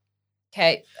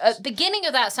 Okay. Beginning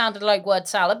of that sounded like word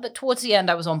salad, but towards the end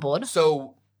I was on board.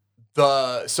 So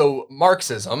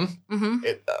Marxism,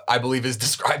 I believe, is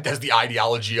described as the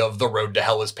ideology of the road to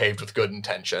hell is paved with good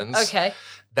intentions. Okay.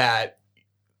 That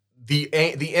the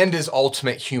end is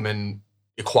ultimate human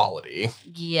equality.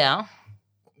 Yeah.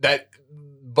 But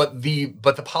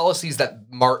the policies that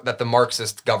the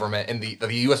Marxist government and the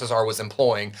USSR was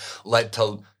employing led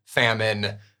to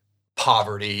famine,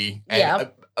 poverty, and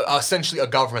essentially a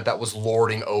government that was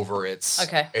lording over its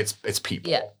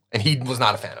people. Yeah. And he was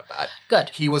not a fan of that. Good.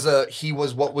 He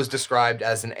was what was described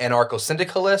as an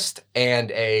anarcho-syndicalist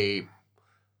and a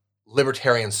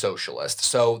libertarian socialist.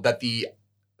 So that the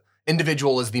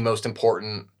individual is the most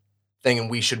important thing, and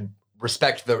we should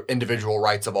respect the individual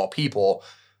rights of all people,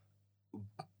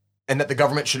 and that the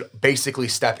government should basically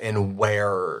step in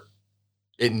where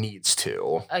it needs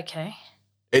to. Okay.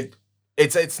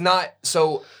 It's not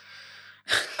so.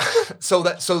 So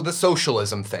the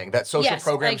socialism thing, that social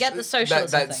program, I get the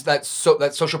socialism thing. That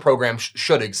social program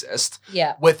should exist.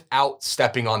 Yeah. Without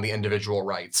stepping on the individual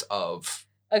rights of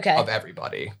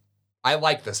everybody. I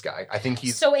like this guy. I think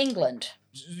he's England.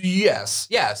 Yes.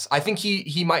 I think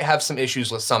he might have some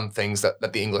issues with some things that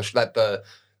the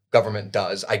government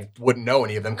does. I wouldn't know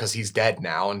any of them because he's dead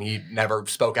now, and he never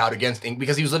spoke out against things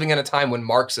because he was living in a time when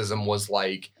Marxism was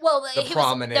like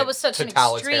prominent. There was such an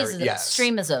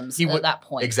extremisms at that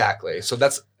point. Exactly. So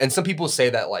and some people say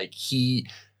that like he's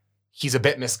a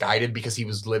bit misguided because he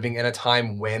was living in a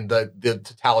time when the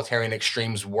totalitarian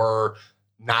extremes were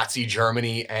Nazi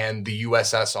Germany and the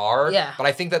USSR. Yeah. But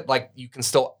I think that like you can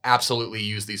still absolutely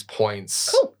use these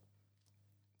points. Cool.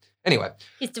 Anyway.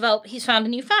 He's found a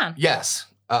new fan. Yes.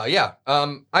 I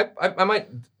might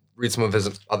read some of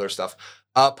his other stuff.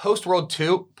 Post World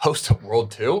War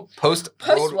II,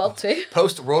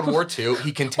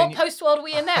 he continued. What post world are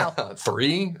we in now?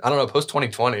 3? I don't know. Post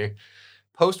 2020.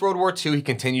 Post World War II, he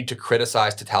continued to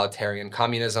criticize totalitarian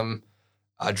communism,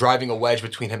 driving a wedge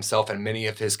between himself and many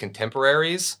of his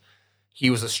contemporaries. He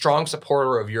was a strong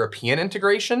supporter of European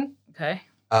integration. Okay.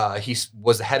 He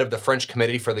was the head of the French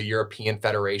Committee for the European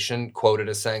Federation, quoted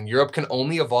as saying, "Europe can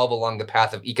only evolve along the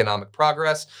path of economic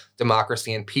progress,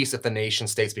 democracy, and peace if the nation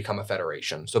states become a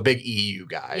federation." So big EU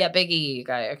guy. Yeah, big EU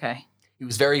guy. Okay. He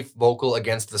was very vocal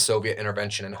against the Soviet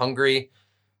intervention in Hungary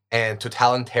and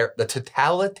the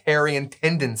totalitarian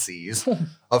tendencies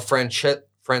of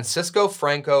Francisco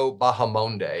Franco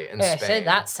Bahamonde in Spain. I said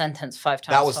that sentence 5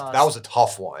 times. That was a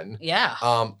tough one. Yeah.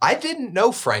 I didn't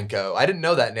know Franco. I didn't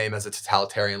know that name as a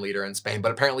totalitarian leader in Spain,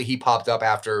 but apparently he popped up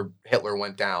after Hitler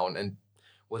went down and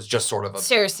was just sort of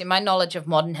Seriously, my knowledge of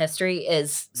modern history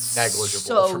is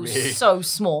negligible for me. So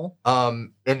small.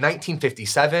 In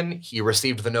 1957, he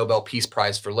received the Nobel Peace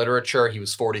Prize for Literature. He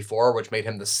was 44, which made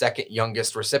him the second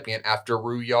youngest recipient after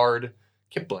Rudyard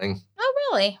Kipling. Oh,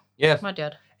 really? Yeah. My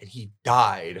dad. And he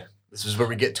died. This is where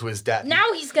we get to his death.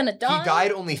 Now he's going to die? He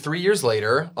died only 3 years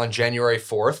later, on January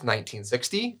 4th,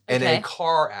 1960, in a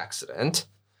car accident.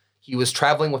 He was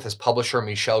traveling with his publisher,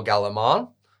 Michel Gallimard,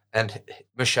 and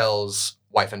Michel's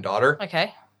wife and daughter.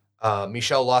 Okay.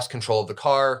 Michel lost control of the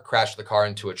car, crashed the car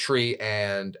into a tree,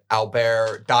 and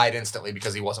Albert died instantly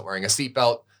because he wasn't wearing a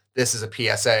seatbelt. This is a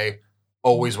PSA.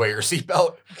 Always wear your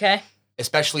seatbelt. Okay.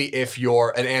 Especially if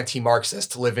you're an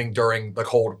anti-Marxist living during the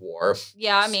Cold War.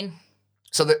 Yeah, I mean.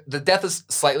 So the death is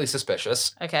slightly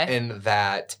suspicious. Okay. In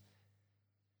that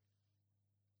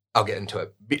I'll get into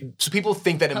it. So people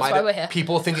think that it might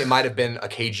have been a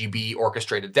KGB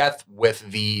orchestrated death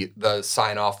with the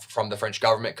sign off from the French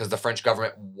government, because the French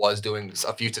government was doing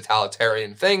a few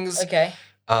totalitarian things. Okay.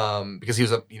 Because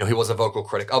he was a vocal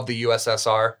critic of the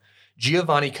USSR.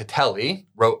 Giovanni Catelli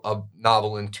wrote a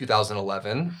novel in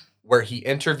 2011 where he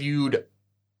had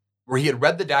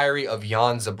read the diary of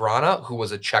Jan Zabrana, who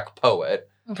was a Czech poet,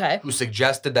 who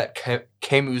suggested that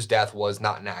Camus' death was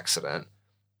not an accident.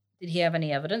 Did he have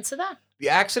any evidence of that? The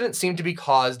accident seemed to be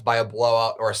caused by a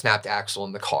blowout or a snapped axle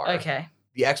in the car. Okay.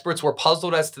 The experts were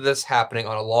puzzled as to this happening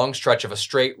on a long stretch of a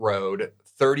straight road,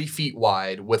 30 feet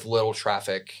wide, with little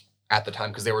traffic at the time,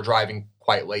 because they were driving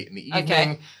quite late in the evening.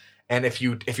 Okay. And if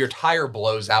your tire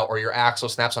blows out or your axle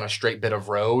snaps on a straight bit of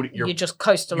road, you just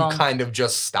coast along. You kind of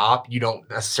just stop. You don't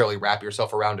necessarily wrap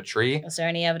yourself around a tree. Was there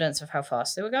any evidence of how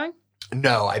fast they were going?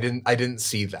 No, I didn't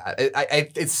see that.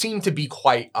 It seemed to be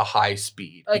quite a high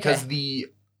speed, because the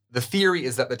theory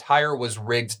is that the tire was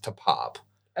rigged to pop.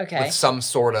 Okay. With some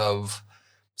sort of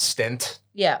stent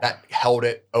that held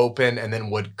it open and then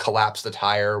would collapse the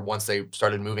tire once they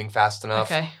started moving fast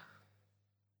enough. Okay.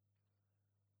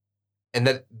 And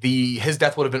that his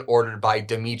death would have been ordered by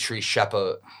Dmitry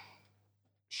Shepelov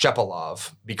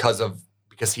because of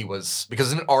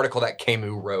an article that Camus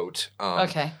wrote.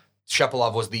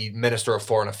 Shepelov was the Minister of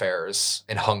Foreign Affairs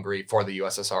in Hungary for the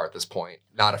USSR at this point.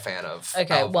 Not a fan of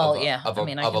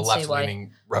a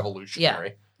left-leaning revolutionary.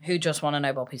 Yeah. Who just won a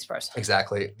Nobel Peace Prize.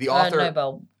 Exactly. The author...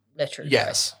 Nobel Literature.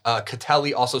 Yes.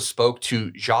 Catelli also spoke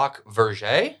to Jacques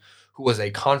Verger, who was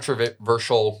a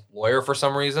controversial lawyer for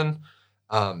some reason.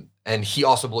 And he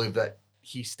also believed that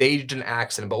he staged an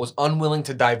accident, but was unwilling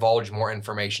to divulge more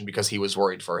information because he was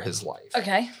worried for his life.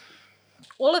 Okay.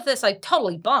 All of this I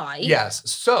totally buy. Yes.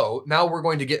 So now we're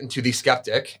going to get into the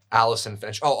skeptic, Alison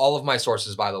Finch. Oh, all of my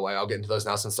sources, by the way, I'll get into those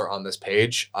now since they're on this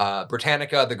page.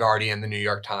 Britannica, The Guardian, The New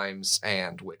York Times,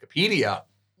 and Wikipedia.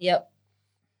 Yep.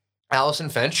 Alison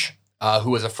Finch,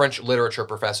 who is a French literature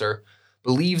professor,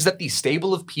 believes that the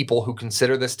stable of people who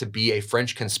consider this to be a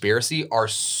French conspiracy are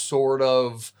sort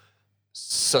of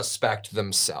suspect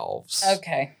themselves.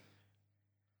 Okay.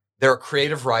 They're a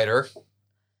creative writer.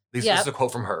 This is a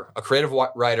quote from her. A creative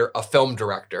writer, a film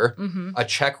director, a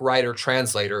Czech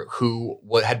writer-translator who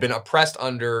had been oppressed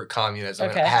under communism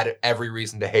and had every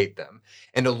reason to hate them,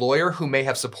 and a lawyer who may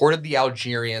have supported the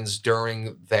Algerians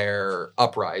during their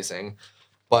uprising,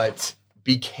 but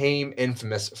became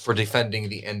infamous for defending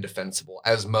the indefensible,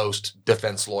 as most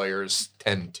defense lawyers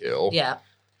tend to. Yeah.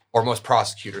 Or most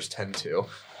prosecutors tend to.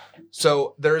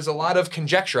 So there's a lot of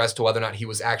conjecture as to whether or not he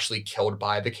was actually killed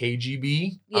by the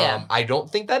KGB. Yeah. I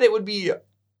don't think that it would be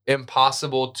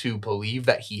impossible to believe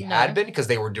that he had been, because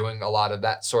they were doing a lot of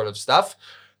that sort of stuff.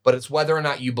 But it's whether or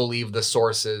not you believe the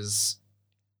sources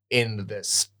in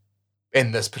this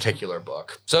particular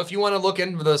book. So if you want to look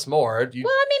into this more... Well,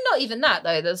 I mean, not even that,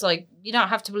 though. There's you don't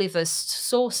have to believe those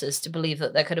sources to believe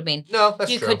that there could have been... No, that's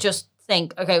true. You could just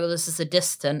think, okay, well, this is a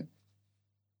distant...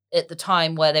 at the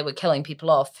time where they were killing people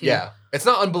off. It's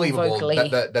not unbelievable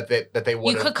that they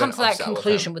would have. You could come to that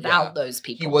conclusion without those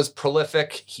people. He was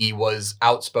prolific. He was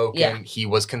outspoken. Yeah. He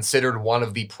was considered one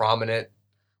of the prominent.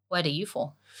 Where do you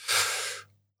fall?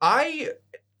 I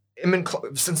am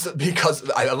because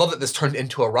I love that this turned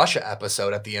into a Russia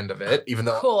episode at the end of it, even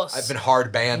though I've been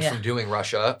hard banned from doing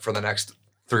Russia for the next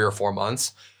 3 or 4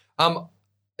 months.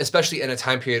 Especially in a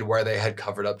time period where they had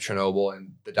covered up Chernobyl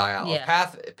and the Dialog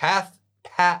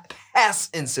Pass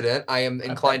incident. I am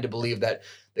inclined to believe that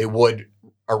they would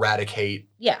eradicate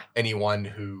anyone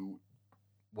who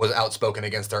was outspoken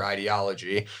against their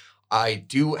ideology.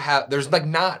 There's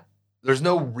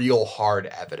no real hard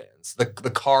evidence. The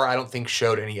car, I don't think,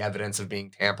 showed any evidence of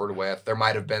being tampered with. There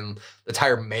might have been, the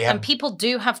tire may have... And people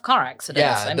do have car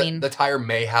accidents. Yeah, the tire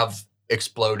may have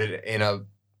exploded in a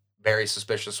very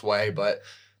suspicious way, but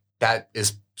that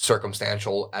is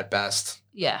circumstantial at best.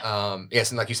 Yeah.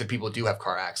 Yes, and like you said, people do have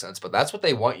car accidents, but that's what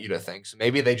they want you to think. So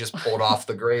maybe they just pulled off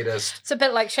the greatest. It's a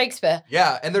bit like Shakespeare.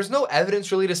 Yeah, and there's no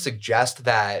evidence really to suggest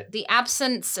that... The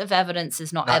absence of evidence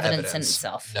is not evidence in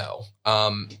itself. No.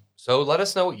 So let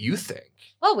us know what you think.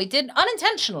 Well, we did,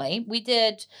 unintentionally, we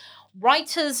did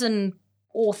writers and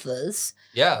authors.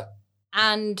 Yeah.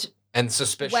 And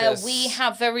suspicious. Where we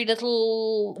have very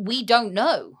little, we don't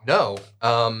know. No.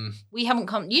 We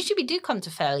haven't usually we do come to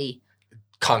fairly...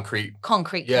 concrete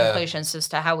conclusions as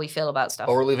to how we feel about stuff.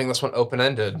 But we're leaving this one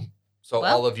open-ended. So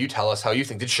all of you tell us how you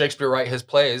think. Did Shakespeare write his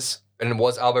plays? And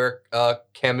was Albert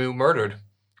Camus murdered?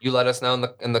 You let us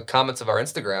know in the comments of our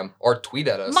Instagram or tweet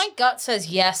at us. My gut says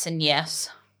yes and yes.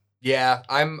 Yeah,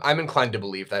 I'm inclined to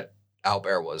believe that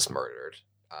Albert was murdered.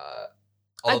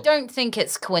 I don't think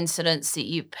it's coincidence that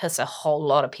you piss a whole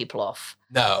lot of people off.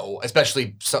 No,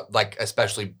 especially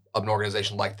an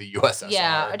organization like the USSR.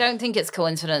 Yeah, I don't think it's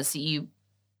coincidence that you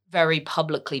very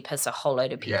publicly piss a whole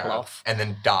load of people off. And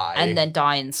then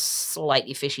die. In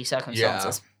slightly fishy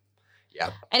circumstances.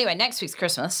 Yeah. Anyway, next week's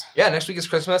Christmas. Yeah, next week is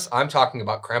Christmas. I'm talking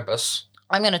about Krampus.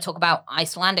 I'm going to talk about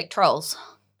Icelandic trolls.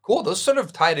 Cool. Those sort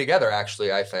of tie together,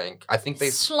 actually, I think. I think they...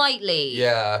 Slightly.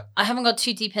 Yeah. I haven't got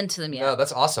too deep into them yet. No,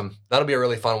 that's awesome. That'll be a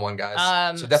really fun one,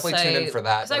 guys. So definitely tune in for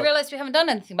that. Because I realized we haven't done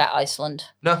anything about Iceland.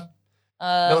 No.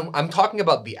 No, I'm talking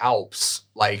about the Alps,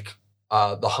 like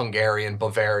the Hungarian,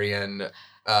 Bavarian...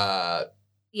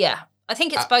 yeah. I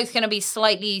think it's both going to be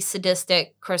slightly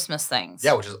sadistic Christmas things.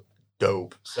 Yeah, which is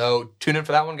dope. So tune in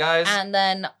for that one, guys. And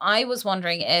then I was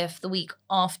wondering if the week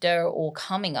after or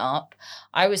coming up,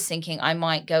 I was thinking I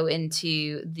might go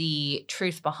into the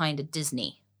truth behind a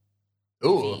Disney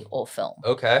movie or film.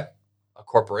 Okay. A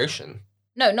corporation.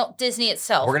 No, not Disney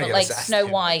itself, but like Snow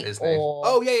White or...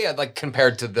 Oh, yeah, like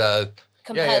compared to the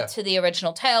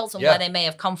original tales and where they may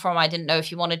have come from. I didn't know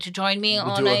if you wanted to join me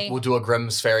We'll do a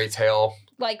Grimm's fairy tale.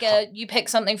 Like you pick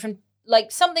something from...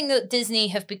 Like something that Disney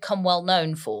have become well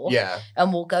known for. Yeah.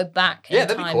 And we'll go back in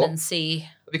time and see.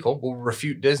 That'd be cool. We'll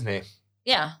refute Disney.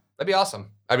 Yeah. That'd be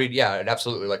awesome. I mean, yeah, I'd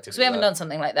absolutely like to do that. Because we haven't done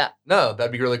something like that. No,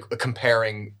 that'd be really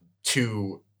comparing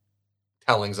two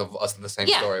tellings of us the same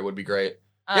story would be great.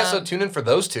 So tune in for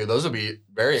those two. Those will be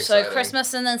very exciting. So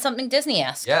Christmas and then something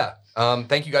Disney-esque. Yeah.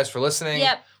 Thank you guys for listening.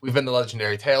 Yep. We've been the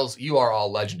Legendary Tales. You are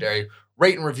all legendary.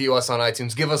 Rate and review us on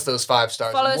iTunes. Give us those 5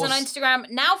 stars. Follow us on Instagram.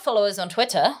 Now follow us on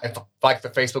Twitter. And like the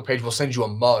Facebook page, we'll send you a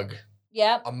mug.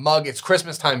 Yep. A mug. It's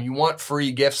Christmas time. You want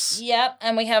free gifts. Yep.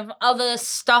 And we have other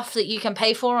stuff that you can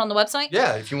pay for on the website.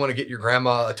 Yeah. If you want to get your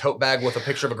grandma a tote bag with a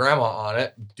picture of a grandma on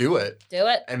it, do it. Do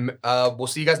it. And we'll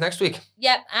see you guys next week.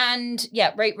 Yep. And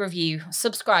rate, review,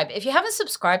 subscribe. If you haven't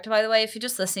subscribed, by the way, if you're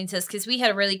just listening to this, because we had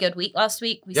a really good week last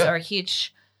week. We saw a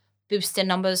huge boost in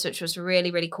numbers, which was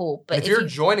really, really cool. But if you're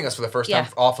joining us for the first time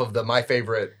off of the My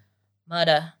Favorite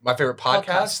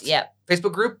Podcast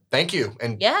Facebook group, thank you.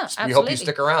 And we hope you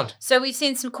stick around. So we've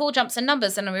seen some cool jumps in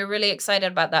numbers and we're really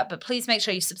excited about that. But please make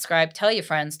sure you subscribe. Tell your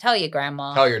friends. Tell your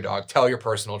grandma. Tell your dog. Tell your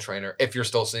personal trainer if you're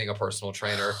still seeing a personal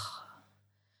trainer.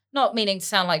 Not meaning to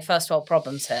sound like first world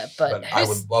problems here, but I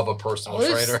would love a personal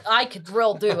trainer. I could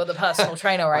real do with a personal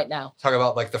trainer right now. Talk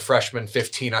about like the freshman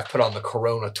 15. I put on the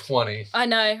Corona 20. I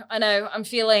know. I'm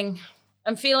feeling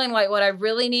like what I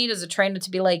really need is a trainer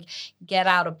to be like, get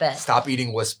out of bed. Stop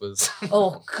eating Whispers.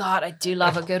 Oh God, I do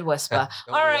love a good whisper.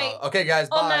 All right. Okay, guys.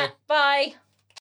 Bye. Bye.